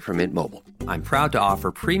Reynolds here from Mint Mobile. I'm proud to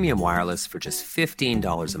offer premium wireless for just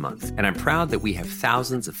 $15 a month. And I'm proud that we have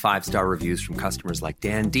thousands of 5-star reviews from customers like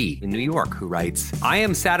Dan D. in New York, who writes, "I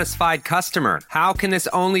am satisfied customer. How can this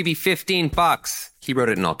only be $15? He wrote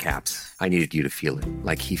it in all caps. I needed you to feel it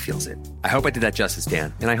like he feels it. I hope I did that justice,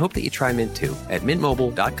 Dan. And I hope that you try Mint too at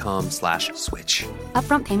mintmobile.com/switch.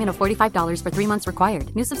 Upfront payment of $45 for 3 months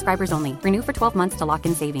required. New subscribers only. Renew for 12 months to lock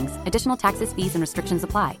in savings. Additional taxes, fees, and restrictions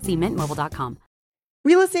apply. See mintmobile.com.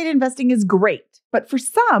 Real estate investing is great, but for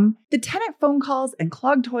some, the tenant phone calls and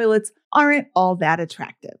clogged toilets aren't all that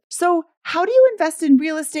attractive. So how do you invest in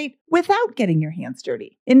real estate without getting your hands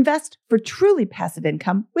dirty? Invest for truly passive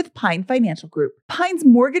income with Pine Financial Group. Pine's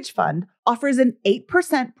mortgage fund offers an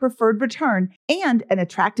 8% preferred return and an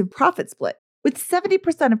attractive profit split, with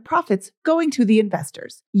 70% of profits going to the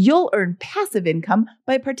investors. You'll earn passive income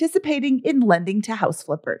by participating in lending to house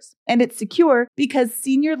flippers. And it's secure because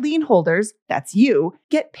senior lien holders, that's you,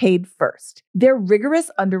 get paid first. Their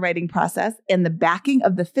rigorous underwriting process and the backing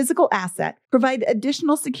of the physical asset provide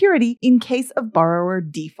additional security in case of borrower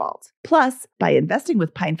default. Plus, by investing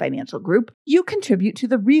with Pine Financial Group, you contribute to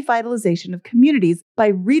the revitalization of communities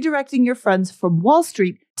by redirecting your funds from Wall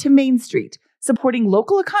Street to Main Street, supporting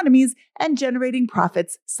local economies and generating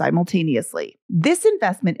profits simultaneously. This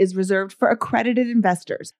investment is reserved for accredited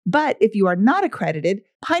investors, but if you are not accredited,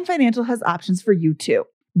 Pine Financial has options for you too.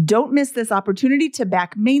 Don't miss this opportunity to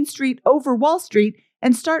back Main Street over Wall Street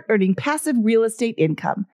and start earning passive real estate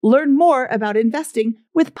income. Learn more about investing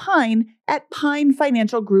with Pine at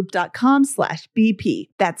pinefinancialgroup.com/BP.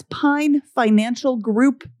 That's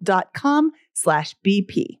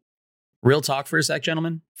pinefinancialgroup.com/BP. Real talk for a sec,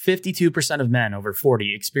 gentlemen. 52% of men over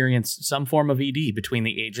 40 experience some form of ED between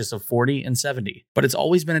the ages of 40 and 70, but it's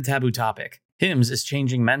always been a taboo topic. Hims is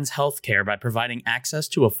changing men's health care by providing access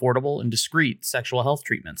to affordable and discreet sexual health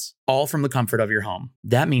treatments, all from the comfort of your home.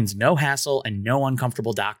 That means no hassle and no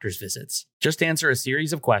uncomfortable doctor's visits. Just answer a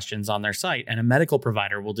series of questions on their site, and a medical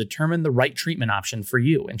provider will determine the right treatment option for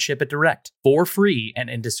you and ship it direct, for free and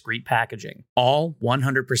in discreet packaging. All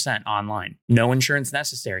 100% online. No insurance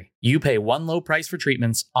necessary. You pay one low price for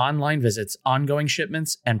treatments, online visits, ongoing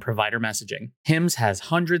shipments, and provider messaging. Hims has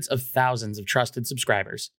hundreds of thousands of trusted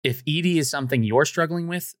subscribers. If ED is something you're struggling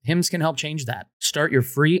with, Hims can help change that. Start your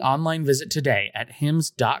free online visit today at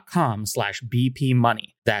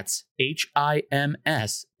hims.com/bpmoney. That's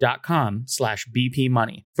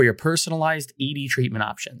HIMS.com/bpmoney for your personalized ED treatment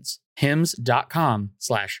options.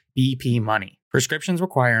 hims.com/bpmoney. Prescriptions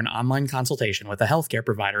require an online consultation with a healthcare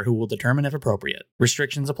provider who will determine if appropriate.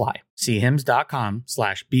 Restrictions apply. See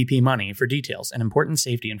hims.com/bpmoney for details and important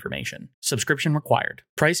safety information. Subscription required.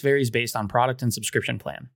 Price varies based on product and subscription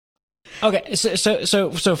plan. Okay,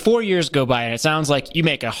 so 4 years go by, and it sounds like you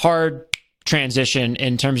make a hard transition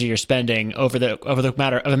in terms of your spending over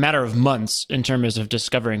the matter of months in terms of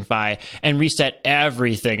discovering FI, and reset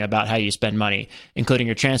everything about how you spend money, including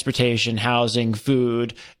your transportation, housing,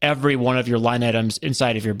 food, every one of your line items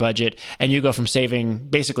inside of your budget, and you go from saving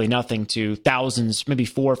basically nothing to thousands, maybe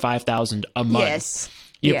 4,000 or 5,000 a month. Yes.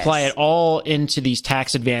 You apply it all into these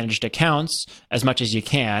tax advantaged accounts as much as you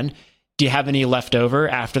can. Do you have any left over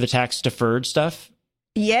after the tax deferred stuff?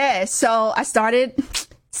 Yeah. So I started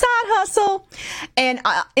side hustle, and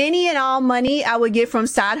any and all money I would get from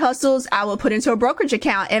side hustles, I would put into a brokerage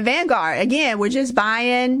account at Vanguard. Again, we're just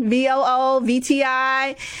buying VOO,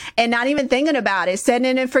 VTI, and not even thinking about it, setting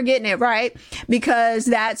it and forgetting it, right? Because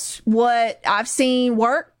that's what I've seen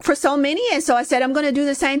work for so many. And so I said, I'm going to do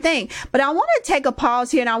the same thing. But I want to take a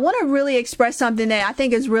pause here, and I want to really express something that I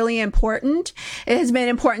think is really important. It has been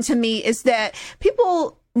important to me, is that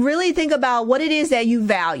people really think about what it is that you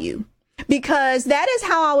value. because that is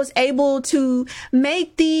how I was able to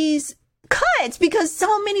make these cuts, because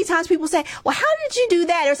so many times people say, well, how did you do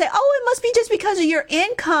that? Or say, oh, it must be just because of your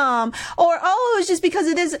income, or, oh, it's just because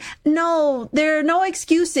of this. No, there are no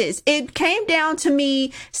excuses. It came down to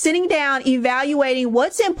me sitting down, evaluating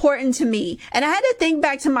what's important to me. And I had to think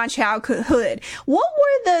back to my childhood. What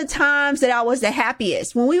were the times that I was the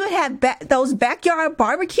happiest? When we would have those backyard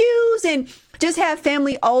barbecues and just have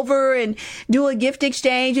family over and do a gift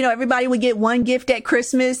exchange. You know, everybody would get one gift at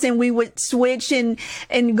Christmas and we would switch and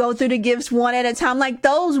go through the gifts one at a time. Like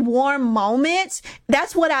those warm moments,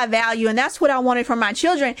 that's what I value. And that's what I wanted for my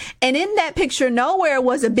children. And in that picture, nowhere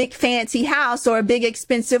was a big fancy house or a big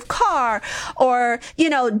expensive car or, you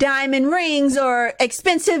know, diamond rings or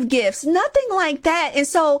expensive gifts, nothing like that. And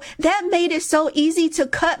so that made it so easy to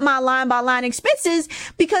cut my line by line expenses,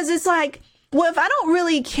 because it's like, well, if I don't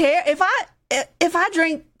really care, if I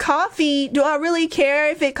drink coffee, do I really care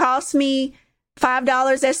if it costs me $5 at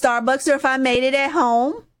Starbucks or if I made it at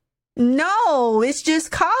home? No, it's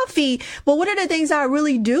just coffee. But what are the things I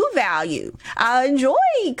really do value? I enjoy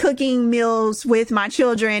cooking meals with my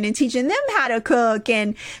children and teaching them how to cook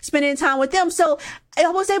and spending time with them. So I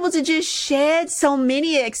was able to just shed so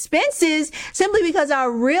many expenses simply because I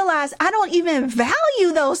realized I don't even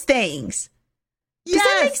value those things. Does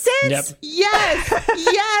that make sense? Yep. Yes.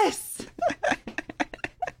 Yes.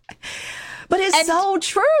 But it's so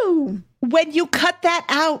true. When you cut that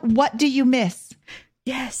out, what do you miss?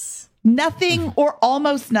 Yes. Nothing or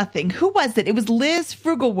almost nothing. Who was it? It was Liz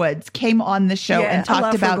Frugalwoods came on the show and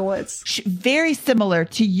talked about very similar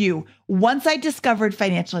to you. Once I discovered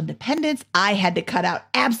financial independence, I had to cut out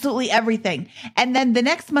absolutely everything. And then the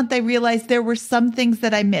next month, I realized there were some things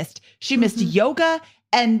that I missed. She missed yoga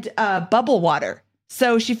and bubble water.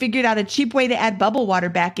 So she figured out a cheap way to add bubble water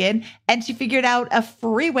back in, and she figured out a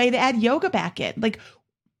free way to add yoga back in. Like,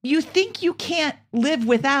 you think you can't live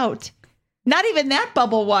without not even that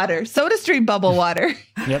bubble water, SodaStream bubble water.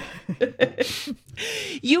 Yep.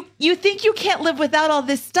 You think you can't live without all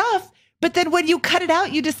this stuff, but then when you cut it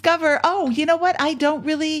out, you discover, oh, you know what? I don't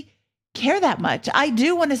really care that much. I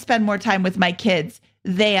do want to spend more time with my kids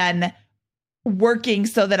than working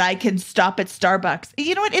so that I can stop at Starbucks.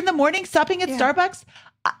 You know what? In the morning, stopping at Starbucks,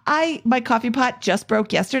 my coffee pot just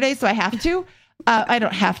broke yesterday, so I have to. I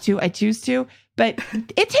don't have to. I choose to. But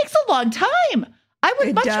it takes a long time. I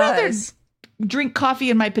would much rather drink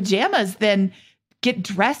coffee in my pajamas than get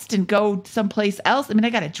dressed and go someplace else. I mean,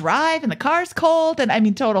 I got to drive and the car's cold and I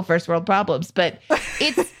mean, total first world problems, but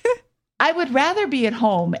I would rather be at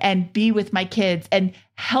home and be with my kids and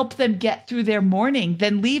help them get through their morning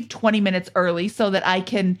than leave 20 minutes early so that I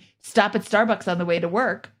can stop at Starbucks on the way to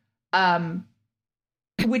work.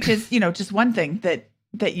 Which is, you know, just one thing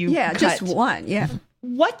that you cut. Just one. Yeah.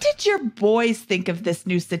 What did your boys think of this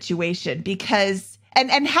new situation? Because,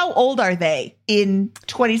 and how old are they? In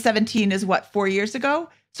 2017 is what, 4 years ago?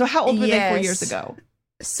 So how old were they 4 years ago?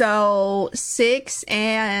 So 6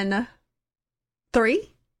 and 3.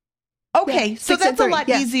 Okay, so that's a lot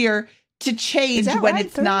easier to change when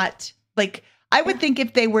it's not like, I would think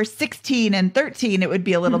if they were 16 and 13, it would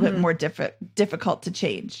be a little bit more difficult to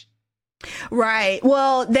change. Right.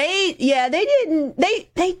 Well, they kind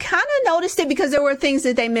of noticed it because there were things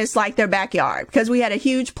that they missed, like their backyard, because we had a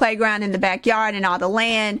huge playground in the backyard and all the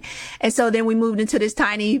land. And so then we moved into this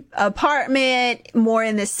tiny apartment more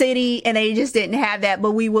in the city, and they just didn't have that,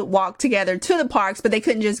 but we would walk together to the parks, but they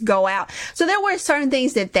couldn't just go out. So there were certain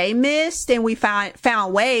things that they missed, and we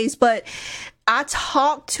found ways, but I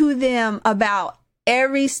talked to them about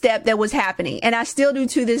every step that was happening. And I still do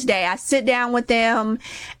to this day. I sit down with them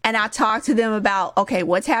and I talk to them about, okay,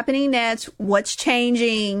 what's happening next? What's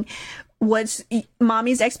changing? What's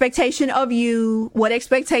mommy's expectation of you? What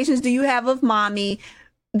expectations do you have of mommy?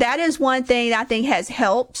 That is one thing I think has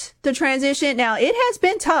helped the transition. Now, it has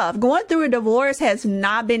been tough. Going through a divorce has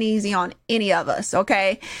not been easy on any of us,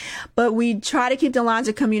 okay? But we try to keep the lines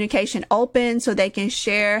of communication open so they can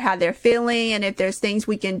share how they're feeling. And if there's things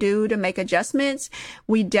we can do to make adjustments,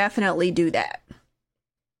 we definitely do that.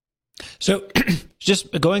 So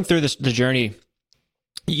just going through the journey,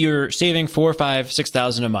 you're saving $4,000, $5,000,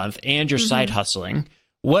 $6,000 a month, and you're side hustling.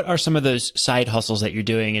 What are some of those side hustles that you're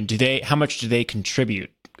doing, and how much do they contribute?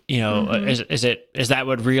 You know, is that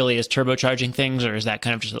what really is turbocharging things, or is that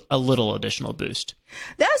kind of just a little additional boost?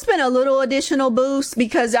 That's been a little additional boost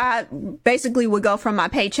because I basically would go from my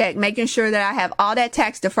paycheck, making sure that I have all that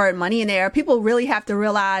tax deferred money in there. People really have to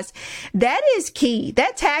realize that is key.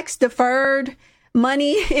 That tax deferred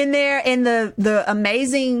money in there and the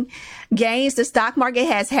amazing gains the stock market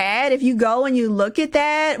has had. If you go and you look at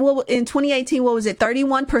that, well, in 2018, what was it?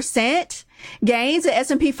 31%. gains. The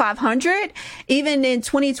S&P 500, even in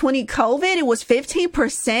 2020 COVID, it was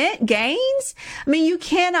 15% gains. I mean, you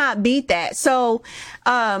cannot beat that. So,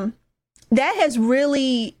 that has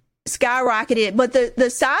really skyrocketed. But the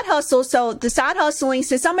side hustle, so the side hustling,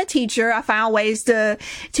 since I'm a teacher, I found ways to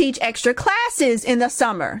teach extra classes in the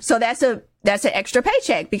summer. So that's an extra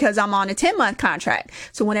paycheck because I'm on a 10-month contract.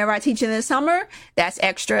 So whenever I teach in the summer, that's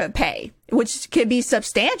extra pay, which could be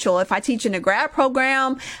substantial. If I teach in a grad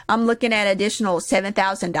program, I'm looking at additional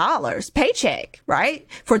 $7,000 paycheck, right?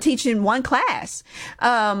 For teaching one class.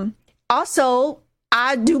 Also,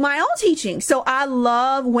 I do my own teaching. So I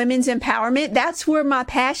love women's empowerment. That's where my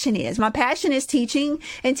passion is. My passion is teaching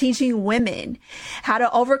and teaching women how to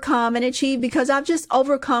overcome and achieve, because I've just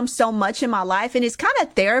overcome so much in my life. And it's kind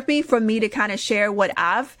of therapy for me to kind of share what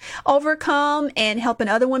I've overcome and helping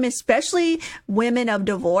other women, especially women of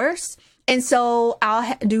divorce. And so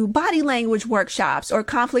I'll do body language workshops or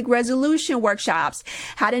conflict resolution workshops,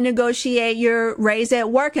 how to negotiate your raise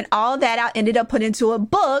at work, and all that I ended up putting into a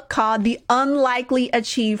book called The Unlikely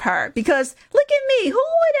Achiever. Because look at me, who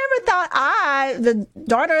would ever thought I, the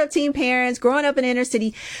daughter of teen parents growing up in the inner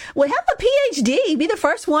city, would have a PhD, be the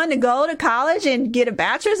first one to go to college and get a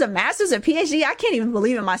bachelor's, a master's, a PhD. I can't even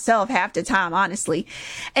believe it myself half the time, honestly.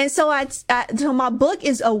 And so so my book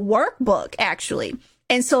is a workbook, actually.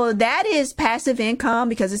 And so that is passive income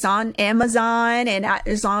because it's on Amazon, and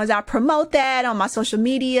as long as I promote that on my social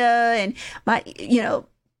media and my,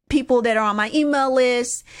 people that are on my email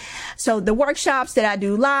list. So the workshops that I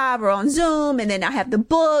do live or on Zoom, and then I have the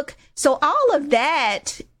book. So all of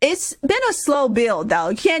that, it's been a slow build though.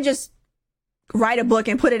 You can't just write a book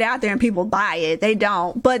and put it out there and people buy it. They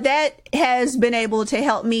don't. But that has been able to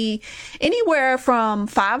help me anywhere from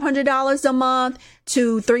 $500 a month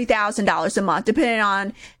to $3,000 a month, depending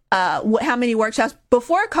on how many workshops.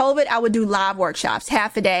 Before COVID, I would do live workshops,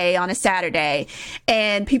 half a day on a Saturday,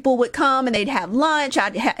 and people would come and they'd have lunch.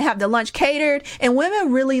 I'd have the lunch catered, and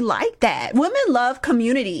women really like that. Women love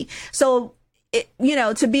community. So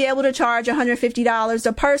to be able to charge $150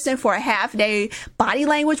 a person for a half day body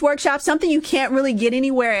language workshop, something you can't really get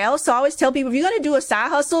anywhere else. So I always tell people, if you're going to do a side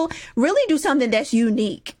hustle, really do something that's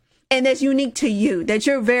unique and that's unique to you, that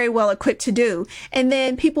you're very well equipped to do. And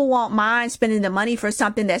then people won't mind spending the money for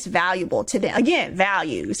something that's valuable to them. Again,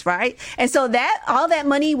 values, right? And so that all that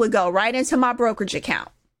money would go right into my brokerage account.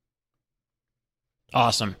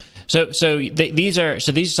 Awesome. So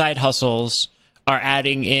these side hustles are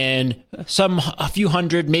adding in a few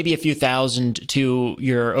hundred, maybe a few thousand to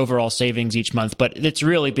your overall savings each month, but it's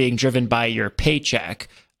really being driven by your paycheck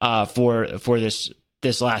for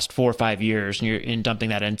this last 4 or 5 years, and you're dumping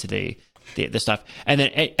that into the stuff. And then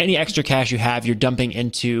any extra cash you have, you're dumping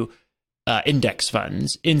into index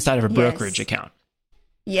funds inside of a brokerage account.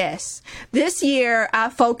 Yes. This year I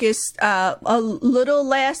focused a little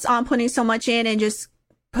less on putting so much in and just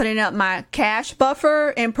putting up my cash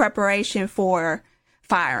buffer in preparation for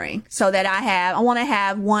firing, so that I want to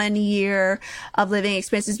have 1 year of living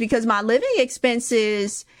expenses, because my living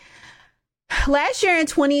expenses last year in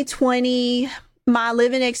 2020, my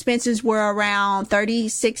living expenses were around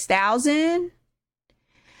 $36,000.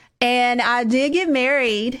 And I did get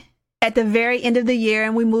married at the very end of the year,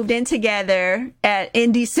 and we moved in together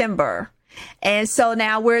in December. And so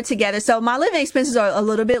now we're together. So my living expenses are a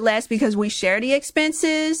little bit less because we share the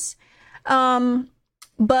expenses. But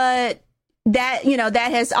that,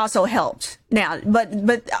 that has also helped now.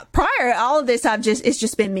 But prior, all of this, it's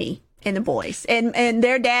just been me and the boys, and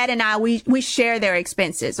their dad and I, we share their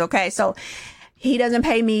expenses. Okay. So he doesn't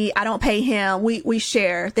pay me, I don't pay him. We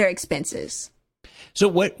share their expenses. So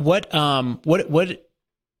what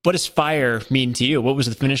does FIRE mean to you? What was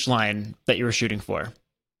the finish line that you were shooting for?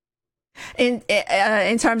 In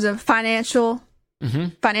terms of financially.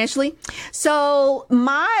 So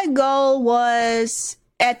my goal was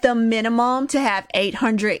at the minimum to have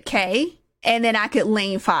 $800K, and then I could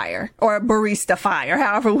lean FIRE or barista FIRE,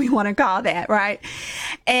 however we want to call that, right?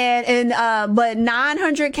 But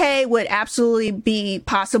 $900K would absolutely be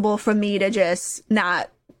possible for me to just not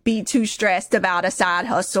be too stressed about a side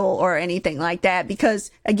hustle or anything like that, because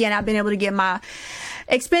again, I've been able to get my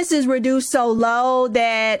expenses reduced so low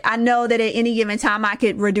that I know that at any given time I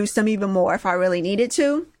could reduce them even more if I really needed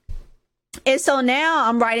to. And so now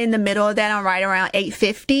I'm right in the middle of that. I'm right around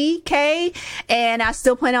 $850K, and I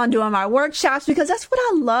still plan on doing my workshops because that's what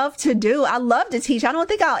I love to do. I love to teach. I don't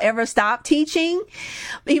think I'll ever stop teaching,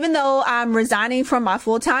 even though I'm resigning from my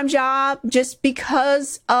full-time job, just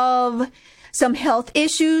because of some health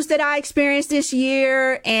issues that I experienced this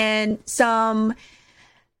year, and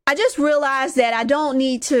I just realized that I don't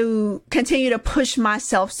need to continue to push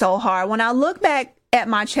myself so hard. When I look back at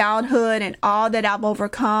my childhood and all that I've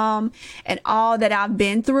overcome and all that I've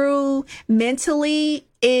been through mentally,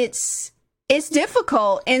 it's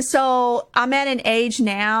difficult. And so I'm at an age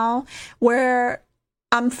now where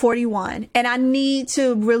I'm 41 and I need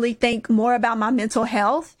to really think more about my mental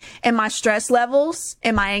health and my stress levels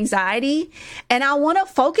and my anxiety. And I want to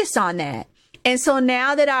focus on that. And so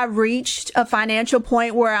now that I've reached a financial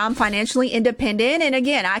point where I'm financially independent, and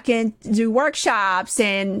again, I can do workshops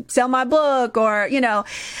and sell my book, or,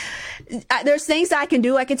 there's things I can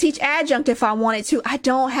do. I can teach adjunct if I wanted to. I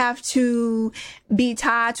don't have to be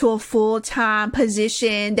tied to a full-time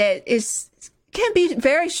position that can be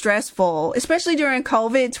very stressful, especially during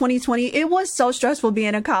COVID 2020. It was so stressful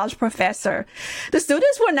being a college professor. The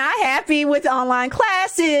students were not happy with online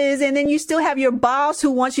classes. And then you still have your boss who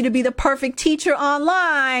wants you to be the perfect teacher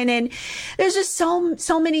online. And there's just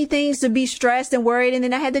so many things to be stressed and worried. And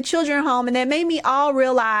then I had the children home, and that made me all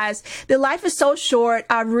realize that life is so short.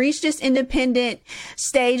 I've reached this independent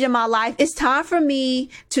stage in my life. It's time for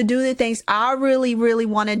me to do the things I really, really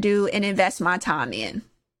want to do and invest my time in.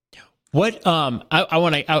 What I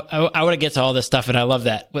want to get to all this stuff, and I love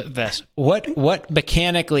that. What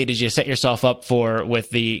mechanically did you set yourself up for with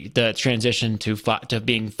the transition to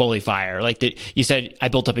being fully FIRE? Like you said, I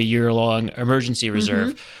built up a year-long emergency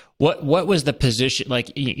reserve. Mm-hmm. What was the position?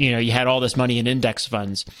 Like you had all this money in index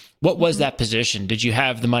funds. What was that position? Did you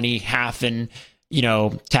have the money half in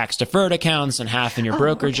tax deferred accounts and half in your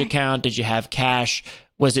brokerage account? Did you have cash?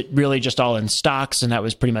 Was it really just all in stocks, and that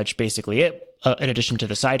was pretty much basically it? In addition to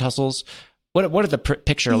the side hustles, what did the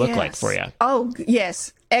picture look like for you? Oh,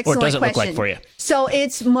 yes. Excellent or does it question. look like for you? So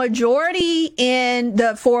it's majority in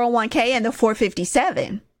the 401k and the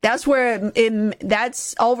 457. That's where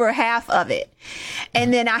that's over half of it.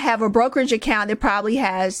 And then I have a brokerage account that probably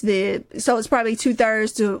has so it's probably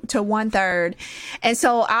 2/3 to 1/3. And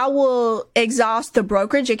so I will exhaust the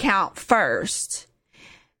brokerage account first,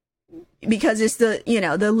 because it's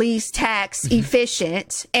the least tax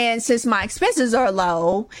efficient. And since my expenses are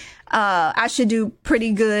low, I should do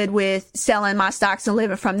pretty good with selling my stocks and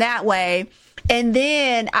living from that way. And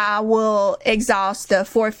then I will exhaust the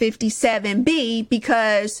 457B,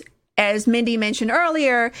 because as Mindy mentioned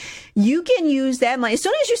earlier, you can use that money. As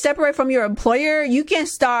soon as you separate from your employer, you can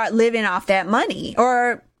start living off that money,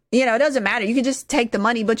 or it doesn't matter. You can just take the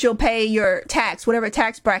money, but you'll pay your tax, whatever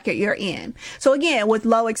tax bracket you're in. So again, with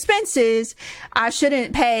low expenses, I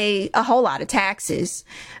shouldn't pay a whole lot of taxes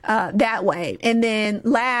that way. And then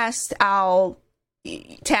last, I'll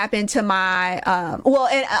tap into my, and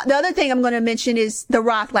the other thing I'm going to mention is the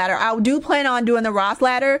Roth ladder. I do plan on doing the Roth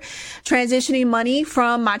ladder, transitioning money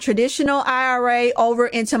from my traditional IRA over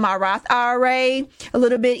into my Roth IRA a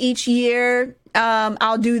little bit each year.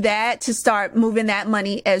 I'll do that to start moving that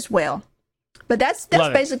money as well. But that's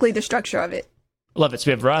basically the structure of it. Love it. So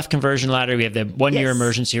we have Roth conversion ladder. We have the 1 year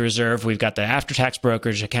emergency reserve. We've got the after-tax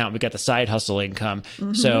brokerage account. We've got the side hustle income.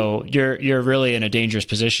 Mm-hmm. So you're really in a dangerous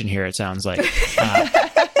position here, it sounds like,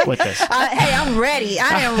 with this. Hey, I'm ready.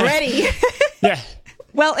 I am ready. Yeah.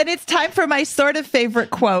 Well, and it's time for my sort of favorite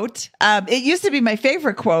quote. It used to be my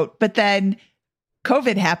favorite quote, but then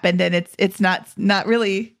COVID happened and it's not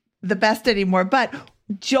really the best anymore. But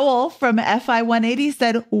Joel from FI 180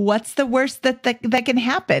 said, "What's the worst that can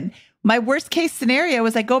happen? My worst case scenario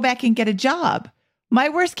is I go back and get a job. My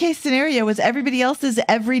worst case scenario is everybody else's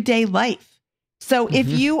everyday life. So if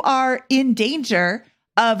you are in danger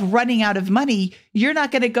of running out of money, you're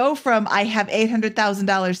not going to go from I have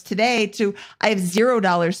 $800,000 today to I have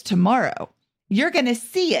 $0 tomorrow. You're going to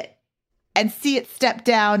see it and see it step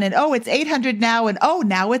down and, oh, it's 800 now. And oh,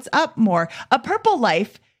 now it's up more. A Purple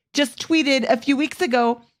Life just tweeted a few weeks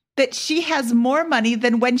ago that she has more money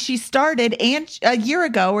than when she started and a year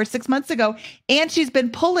ago or 6 months ago. And she's been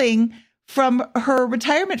pulling from her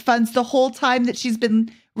retirement funds the whole time that she's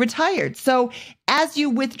been retired. So as you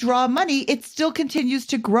withdraw money, it still continues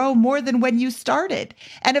to grow more than when you started.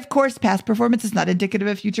 And of course, past performance is not indicative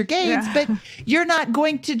of future gains, but you're not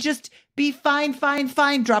going to just be fine,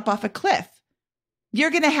 drop off a cliff. You're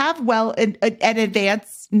going to have an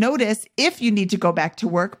advance notice if you need to go back to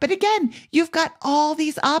work. But again, you've got all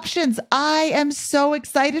these options. I am so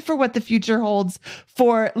excited for what the future holds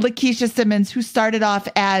for Lakeisha Simmons, who started off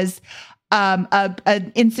as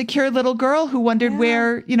an insecure little girl who wondered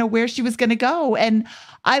where she was going to go. And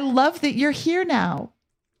I love that you're here now.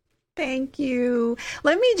 Thank you.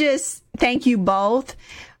 Let me just thank you both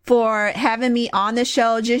for having me on the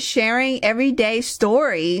show, just sharing everyday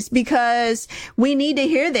stories, because we need to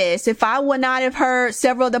hear this. If I would not have heard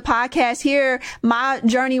several of the podcasts here, my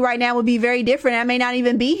journey right now would be very different. I may not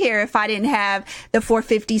even be here if I didn't have the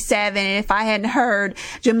 457, and if I hadn't heard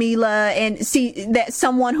Jamila and see that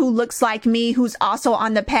someone who looks like me, who's also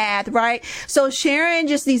on the path, right? So sharing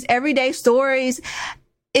just these everyday stories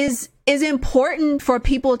is important for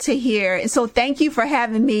people to hear. And so thank you for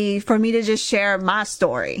having me, for me to just share my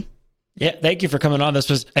story. Yeah, thank you for coming on. This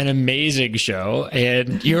was an amazing show,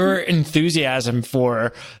 and your enthusiasm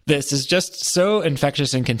for this is just so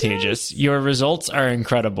infectious and contagious. Your results are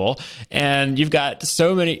incredible, and you've got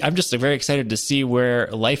so many. I'm just very excited to see where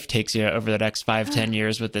life takes you over the next 5-10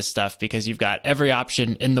 years with this stuff, because you've got every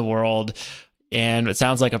option in the world. And it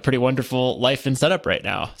sounds like a pretty wonderful life and setup right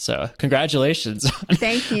now. So congratulations.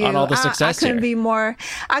 Thank you. On all the success I couldn't be more,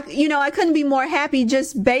 I couldn't be more happy,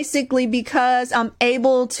 just basically because I'm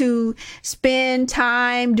able to spend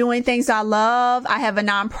time doing things I love. I have a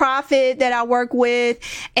nonprofit that I work with.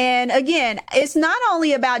 And again, it's not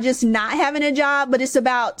only about just not having a job, but it's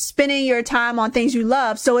about spending your time on things you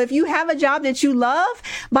love. So if you have a job that you love,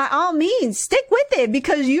 by all means, stick with it,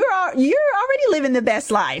 because you're already living the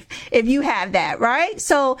best life if you have that. Right?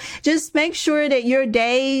 So just make sure that your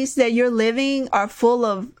days that you're living are full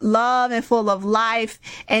of love and full of life,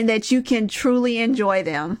 and that you can truly enjoy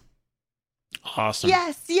them. Awesome.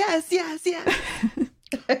 Yes.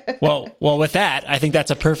 Well, with that, I think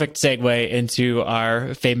that's a perfect segue into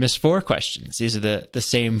our famous 4 questions. These are the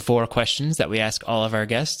same 4 questions that we ask all of our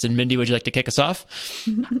guests. And Mindy, would you like to kick us off?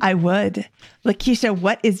 I would. Lakeisha,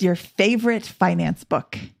 what is your favorite finance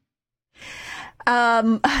book?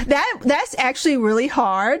 That's actually really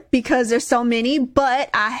hard because there's so many, but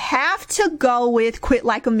I have to go with Quit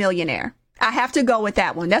Like a Millionaire. I have to go with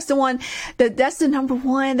that one. That's the one that's the number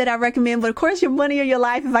one that I recommend. But of course, Your Money or Your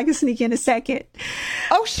Life, if I can sneak in a second.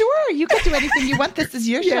 Oh, sure. You can do anything you want. This is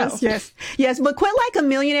your show. Yes. But Quit Like a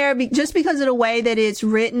Millionaire, just because of the way that it's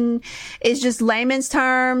written, is just layman's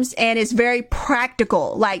terms, and it's very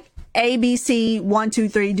practical. Like ABC, 1, 2,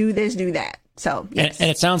 3, do this, do that. So, yes.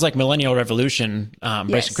 And it sounds like Millennial Revolution,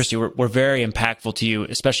 Bryce and Christy, were very impactful to you,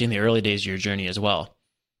 especially in the early days of your journey as well.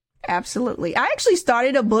 Absolutely. I actually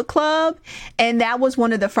started a book club, and that was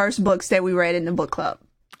one of the first books that we read in the book club.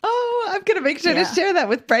 Oh, I'm going to make sure to share that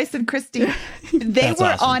with Bryce and Christy. They were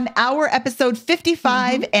awesome. on our episode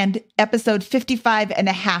 55 and episode 55 and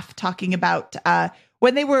a half, talking about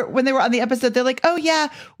when they were on the episode, they're like, oh yeah,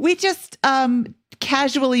 we just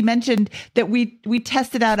casually mentioned that we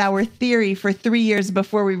tested out our theory for 3 years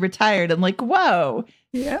before we retired. I'm like, whoa.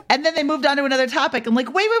 Yeah. And then they moved on to another topic. I'm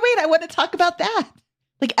like, wait, I want to talk about that.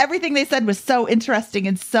 Like, everything they said was so interesting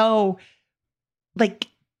and so like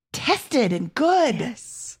tested and good.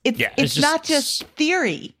 Yes. It's not just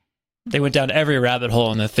theory. They went down every rabbit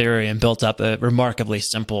hole in the theory and built up a remarkably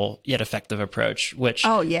simple yet effective approach, which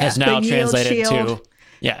has now translated to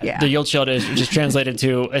the yield shield is just translated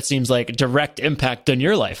to, it seems like, direct impact on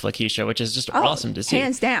your life, Lakeisha, which is just awesome to see.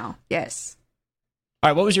 Hands down. Yes.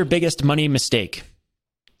 All right. What was your biggest money mistake?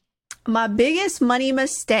 My biggest money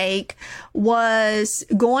mistake was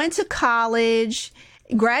going to college,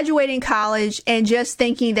 graduating college, and just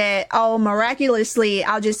thinking that, oh, miraculously,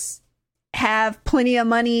 I'll just have plenty of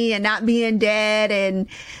money and not be in debt, and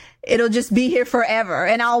it'll just be here forever,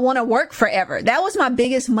 and I'll want to work forever. That was my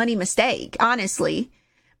biggest money mistake, honestly,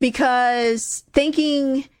 because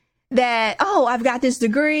thinking that, oh, I've got this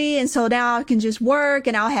degree, and so now I can just work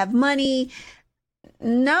and I'll have money.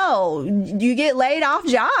 No, you get laid off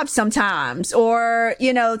jobs sometimes, or,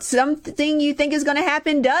 something you think is going to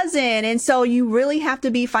happen doesn't. And so you really have to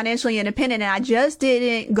be financially independent. And I just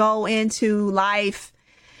didn't go into life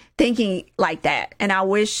thinking like that. And I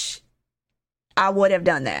wish I would have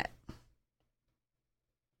done that.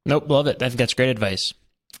 Nope. Love it. I think that's great advice.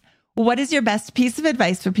 What is your best piece of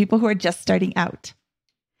advice for people who are just starting out?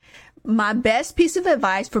 My best piece of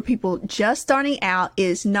advice for people just starting out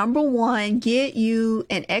is, number one, get you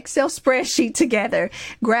an Excel spreadsheet together.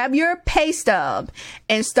 Grab your pay stub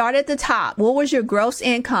and start at the top. What was your gross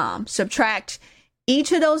income? Subtract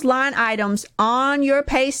each of those line items on your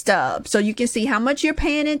pay stub so you can see how much you're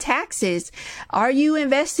paying in taxes. Are you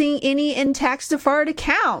investing any in tax deferred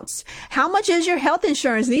accounts? How much is your health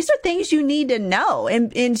insurance? These are things you need to know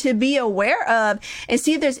and to be aware of, and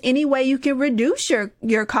see if there's any way you can reduce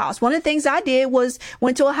your costs. One of the things I did was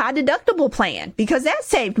went to a high deductible plan because that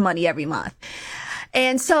saved money every month.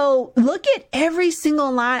 And so look at every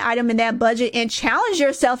single line item in that budget and challenge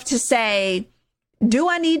yourself to say, do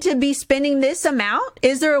I need to be spending this amount?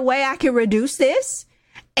 Is there a way I can reduce this?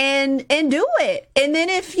 and do it. And then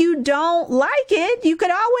if you don't like it, you could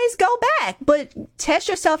always go back, but test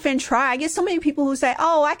yourself and try. I get so many people who say,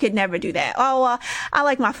 oh, I could never do that. Oh, I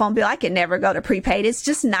like my phone bill. I could never go to prepaid. It's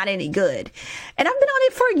just not any good. And I've been on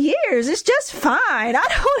it for years. It's just fine. I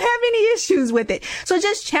don't have any issues with it. So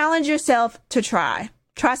just challenge yourself to try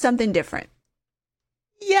something different.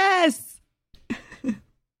 Yes.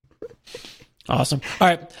 Awesome. All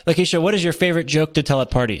right, Lakeisha, what is your favorite joke to tell at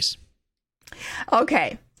parties?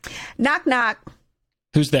 Okay. Knock, knock.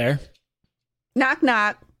 Who's there? Knock,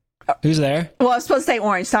 knock. Who's there? Well, I was supposed to say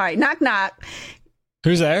orange. Sorry. Knock, knock.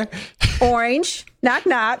 Who's there? Orange. Knock,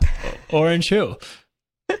 knock. Orange who?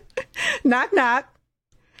 Knock, knock.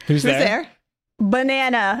 Who's there?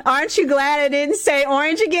 Banana. Aren't you glad I didn't say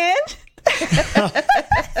orange again?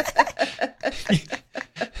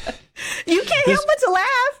 You can't help but to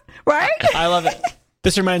laugh, right? I love it.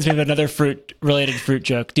 This reminds me of another related fruit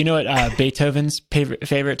joke. Do you know what Beethoven's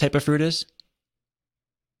favorite type of fruit is?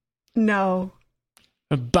 No.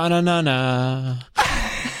 Banana.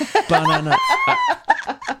 Banana.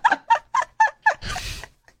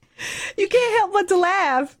 You can't help but to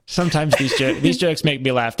laugh. Sometimes these jokes make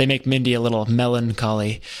me laugh. They make Mindy a little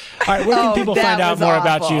melancholy. All right, where can people find out more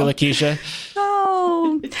about you, Lakeisha?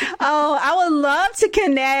 Oh, I would love to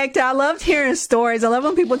connect. I loved hearing stories. I love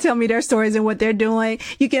when people tell me their stories and what they're doing.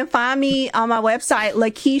 You can find me on my website,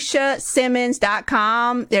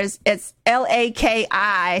 LakeishaSimmons.com. It's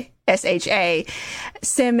LAKISHA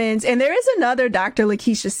Simmons. And there is another Dr.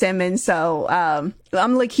 Lakeisha Simmons. So, I'm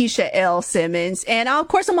Lakeisha L. Simmons. And of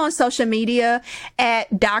course, I'm on social media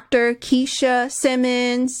at Dr. Keisha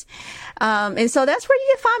Simmons. And so that's where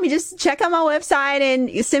you can find me. Just check out my website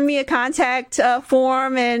and send me a contact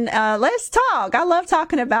form and let's talk. I love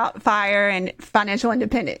talking about FIRE and financial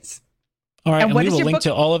independence. All right, and we will link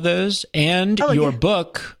to all of those and your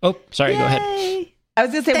book. Oh, sorry, Go ahead. I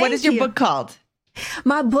was going to say, what is your book called?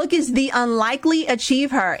 My book is The Unlikely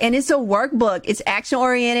Achieve Her, and it's a workbook. It's action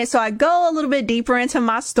oriented. So I go a little bit deeper into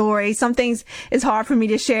my story. Some things it's hard for me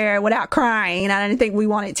to share without crying. I didn't think we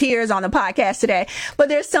wanted tears on the podcast today, but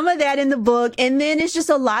there's some of that in the book. And then it's just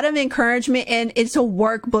a lot of encouragement, and it's a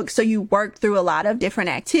workbook. So you work through a lot of different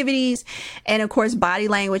activities and of course, body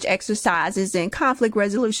language exercises and conflict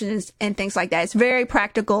resolutions and things like that. It's very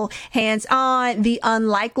practical, hands on. The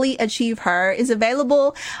Unlikely Achieve Her is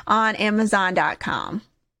available on Amazon.com.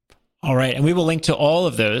 All right. And we will link to all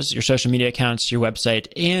of those, your social media accounts, your website,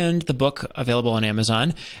 and the book available on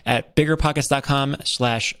Amazon at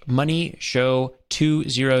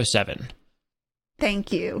biggerpockets.com/moneyshow207.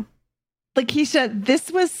 Thank you. Lakeisha, this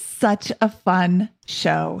was such a fun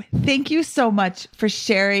show. Thank you so much for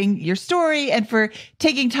sharing your story and for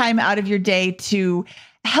taking time out of your day to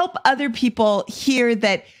help other people hear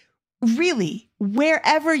that really,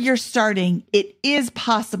 wherever you're starting, it is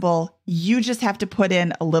possible. You just have to put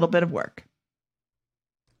in a little bit of work.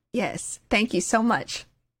 Yes. Thank you so much.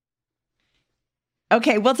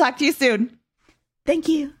 Okay. We'll talk to you soon. Thank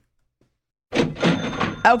you.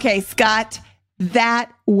 Okay, Scott,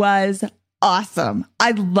 that was awesome. I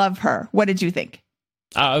love her. What did you think?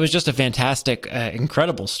 It was just a fantastic,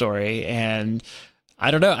 incredible story. And I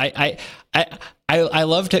don't know. I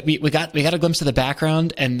loved it. We got a glimpse of the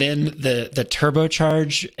background, and then the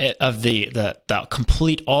turbocharge of the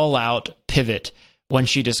complete all out pivot when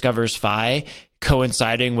she discovers FI,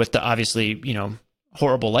 coinciding with the obviously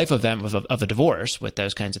horrible life event of a divorce, with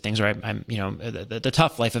those kinds of things, right? I'm the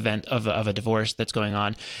tough life event of a divorce that's going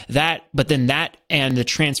on. But then that and the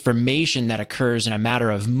transformation that occurs in a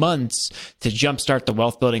matter of months to jumpstart the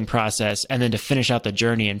wealth building process, and then to finish out the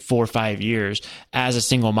journey in 4 or 5 years as a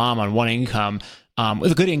single mom on one income.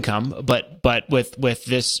 With a good income, but with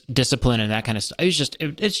this discipline and that kind of stuff.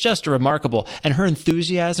 It's just remarkable. And her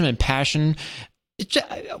enthusiasm and passion,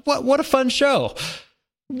 what a fun show.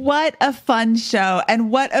 What a fun show.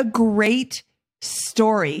 And what a great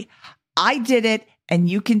story. I did it and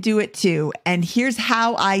you can do it too. And here's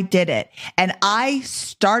how I did it. And I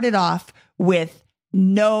started off with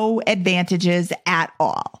no advantages at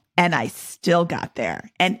all. And I still got there.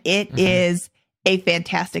 And it is a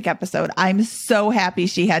fantastic episode. I'm so happy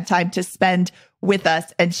she had time to spend with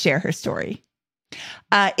us and share her story.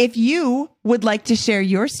 If you would like to share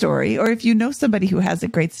your story, or if you know somebody who has a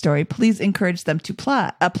great story, please encourage them to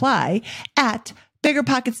apply at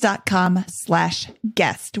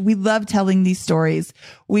biggerpockets.com/guest. We love telling these stories.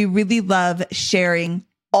 We really love sharing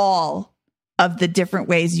all of the different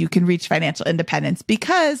ways you can reach financial independence,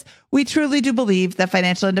 because we truly do believe that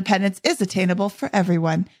financial independence is attainable for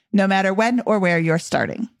everyone, no matter when or where you're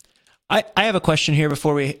starting. I have a question here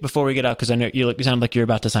before we get out, because I know you sound like you're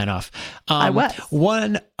about to sign off. I was.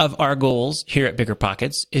 One of our goals here at Bigger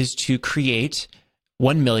Pockets is to create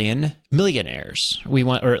 1 million millionaires. We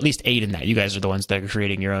want, or at least 8 in that. You guys are the ones that are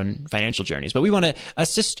creating your own financial journeys, but we want to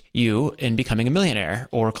assist you in becoming a millionaire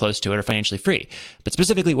or close to it or financially free, but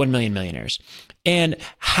specifically 1 million millionaires. And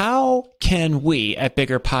how can we at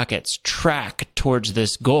Bigger Pockets track towards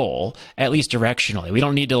this goal, at least directionally? We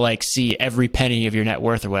don't need to like see every penny of your net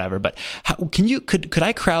worth or whatever, but how could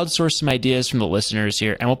I crowdsource some ideas from the listeners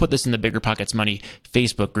here? And we'll put this in the Bigger Pockets Money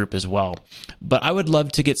Facebook group as well. But I would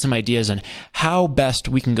love to get some ideas on how best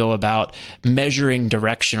we can go about measuring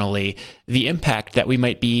directionally the impact that we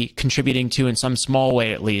might be contributing to, in some small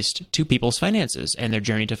way at least, to people's finances and their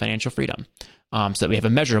journey to financial freedom, so that we have a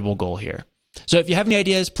measurable goal here. So if you have any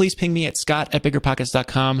ideas, please ping me at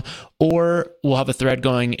scott@biggerpockets.com, or we'll have a thread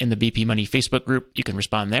going in the BP Money Facebook group. You can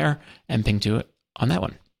respond there and ping to it on that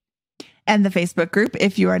one. And the Facebook group,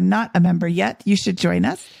 if you are not a member yet, you should join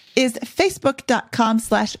us, is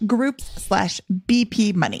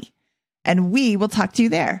facebook.com/groups/BP Money. And we will talk to you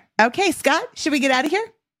there. Okay, Scott, should we get out of here?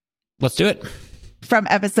 Let's do it. From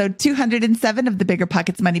episode 207 of the Bigger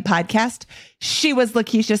Pockets Money podcast, she was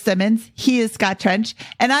Lakeisha Simmons, he is Scott Trench,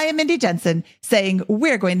 and I am Mindy Jensen, saying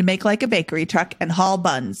we're going to make like a bakery truck and haul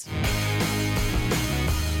buns.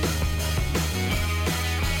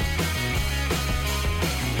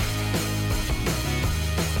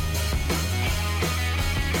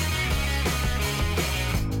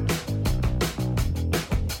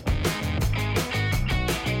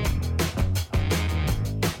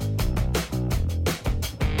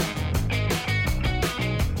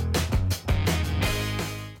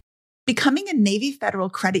 Becoming a Navy Federal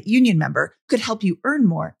Credit Union member could help you earn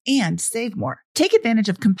more and save more. Take advantage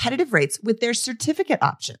of competitive rates with their certificate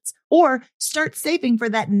options, or start saving for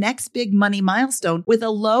that next big money milestone with a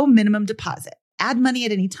low minimum deposit. Add money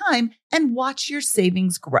at any time and watch your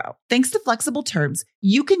savings grow. Thanks to flexible terms,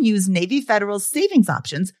 you can use Navy Federal's savings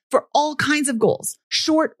options for all kinds of goals,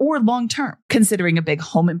 short or long term. Considering a big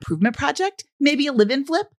home improvement project, maybe a live-in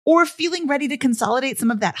flip, or feeling ready to consolidate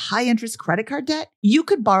some of that high-interest credit card debt, you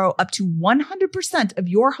could borrow up to 100% of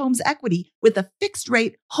your home's equity with a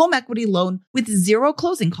fixed-rate home equity loan with zero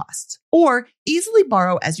closing costs, or easily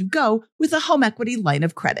borrow as you go with a home equity line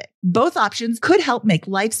of credit. Both options could help make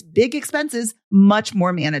life's big expenses much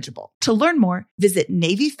more manageable. To learn more, visit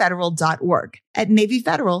NavyFederal.org. At Navy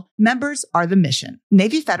Federal, members are the mission.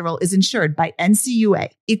 Navy Federal is insured by NCUA,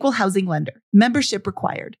 Equal Housing Lender. Membership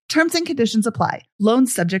required. Terms and conditions apply.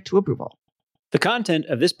 Loans subject to approval. The content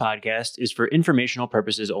of this podcast is for informational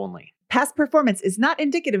purposes only. Past performance is not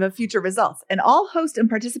indicative of future results, and all host and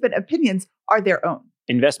participant opinions are their own.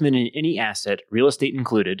 Investment in any asset, real estate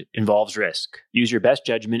included, involves risk. Use your best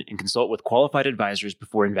judgment and consult with qualified advisors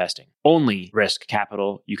before investing. Only risk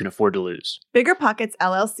capital you can afford to lose. Bigger Pockets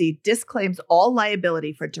LLC disclaims all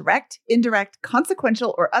liability for direct, indirect,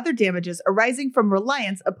 consequential, or other damages arising from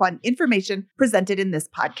reliance upon information presented in this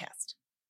podcast.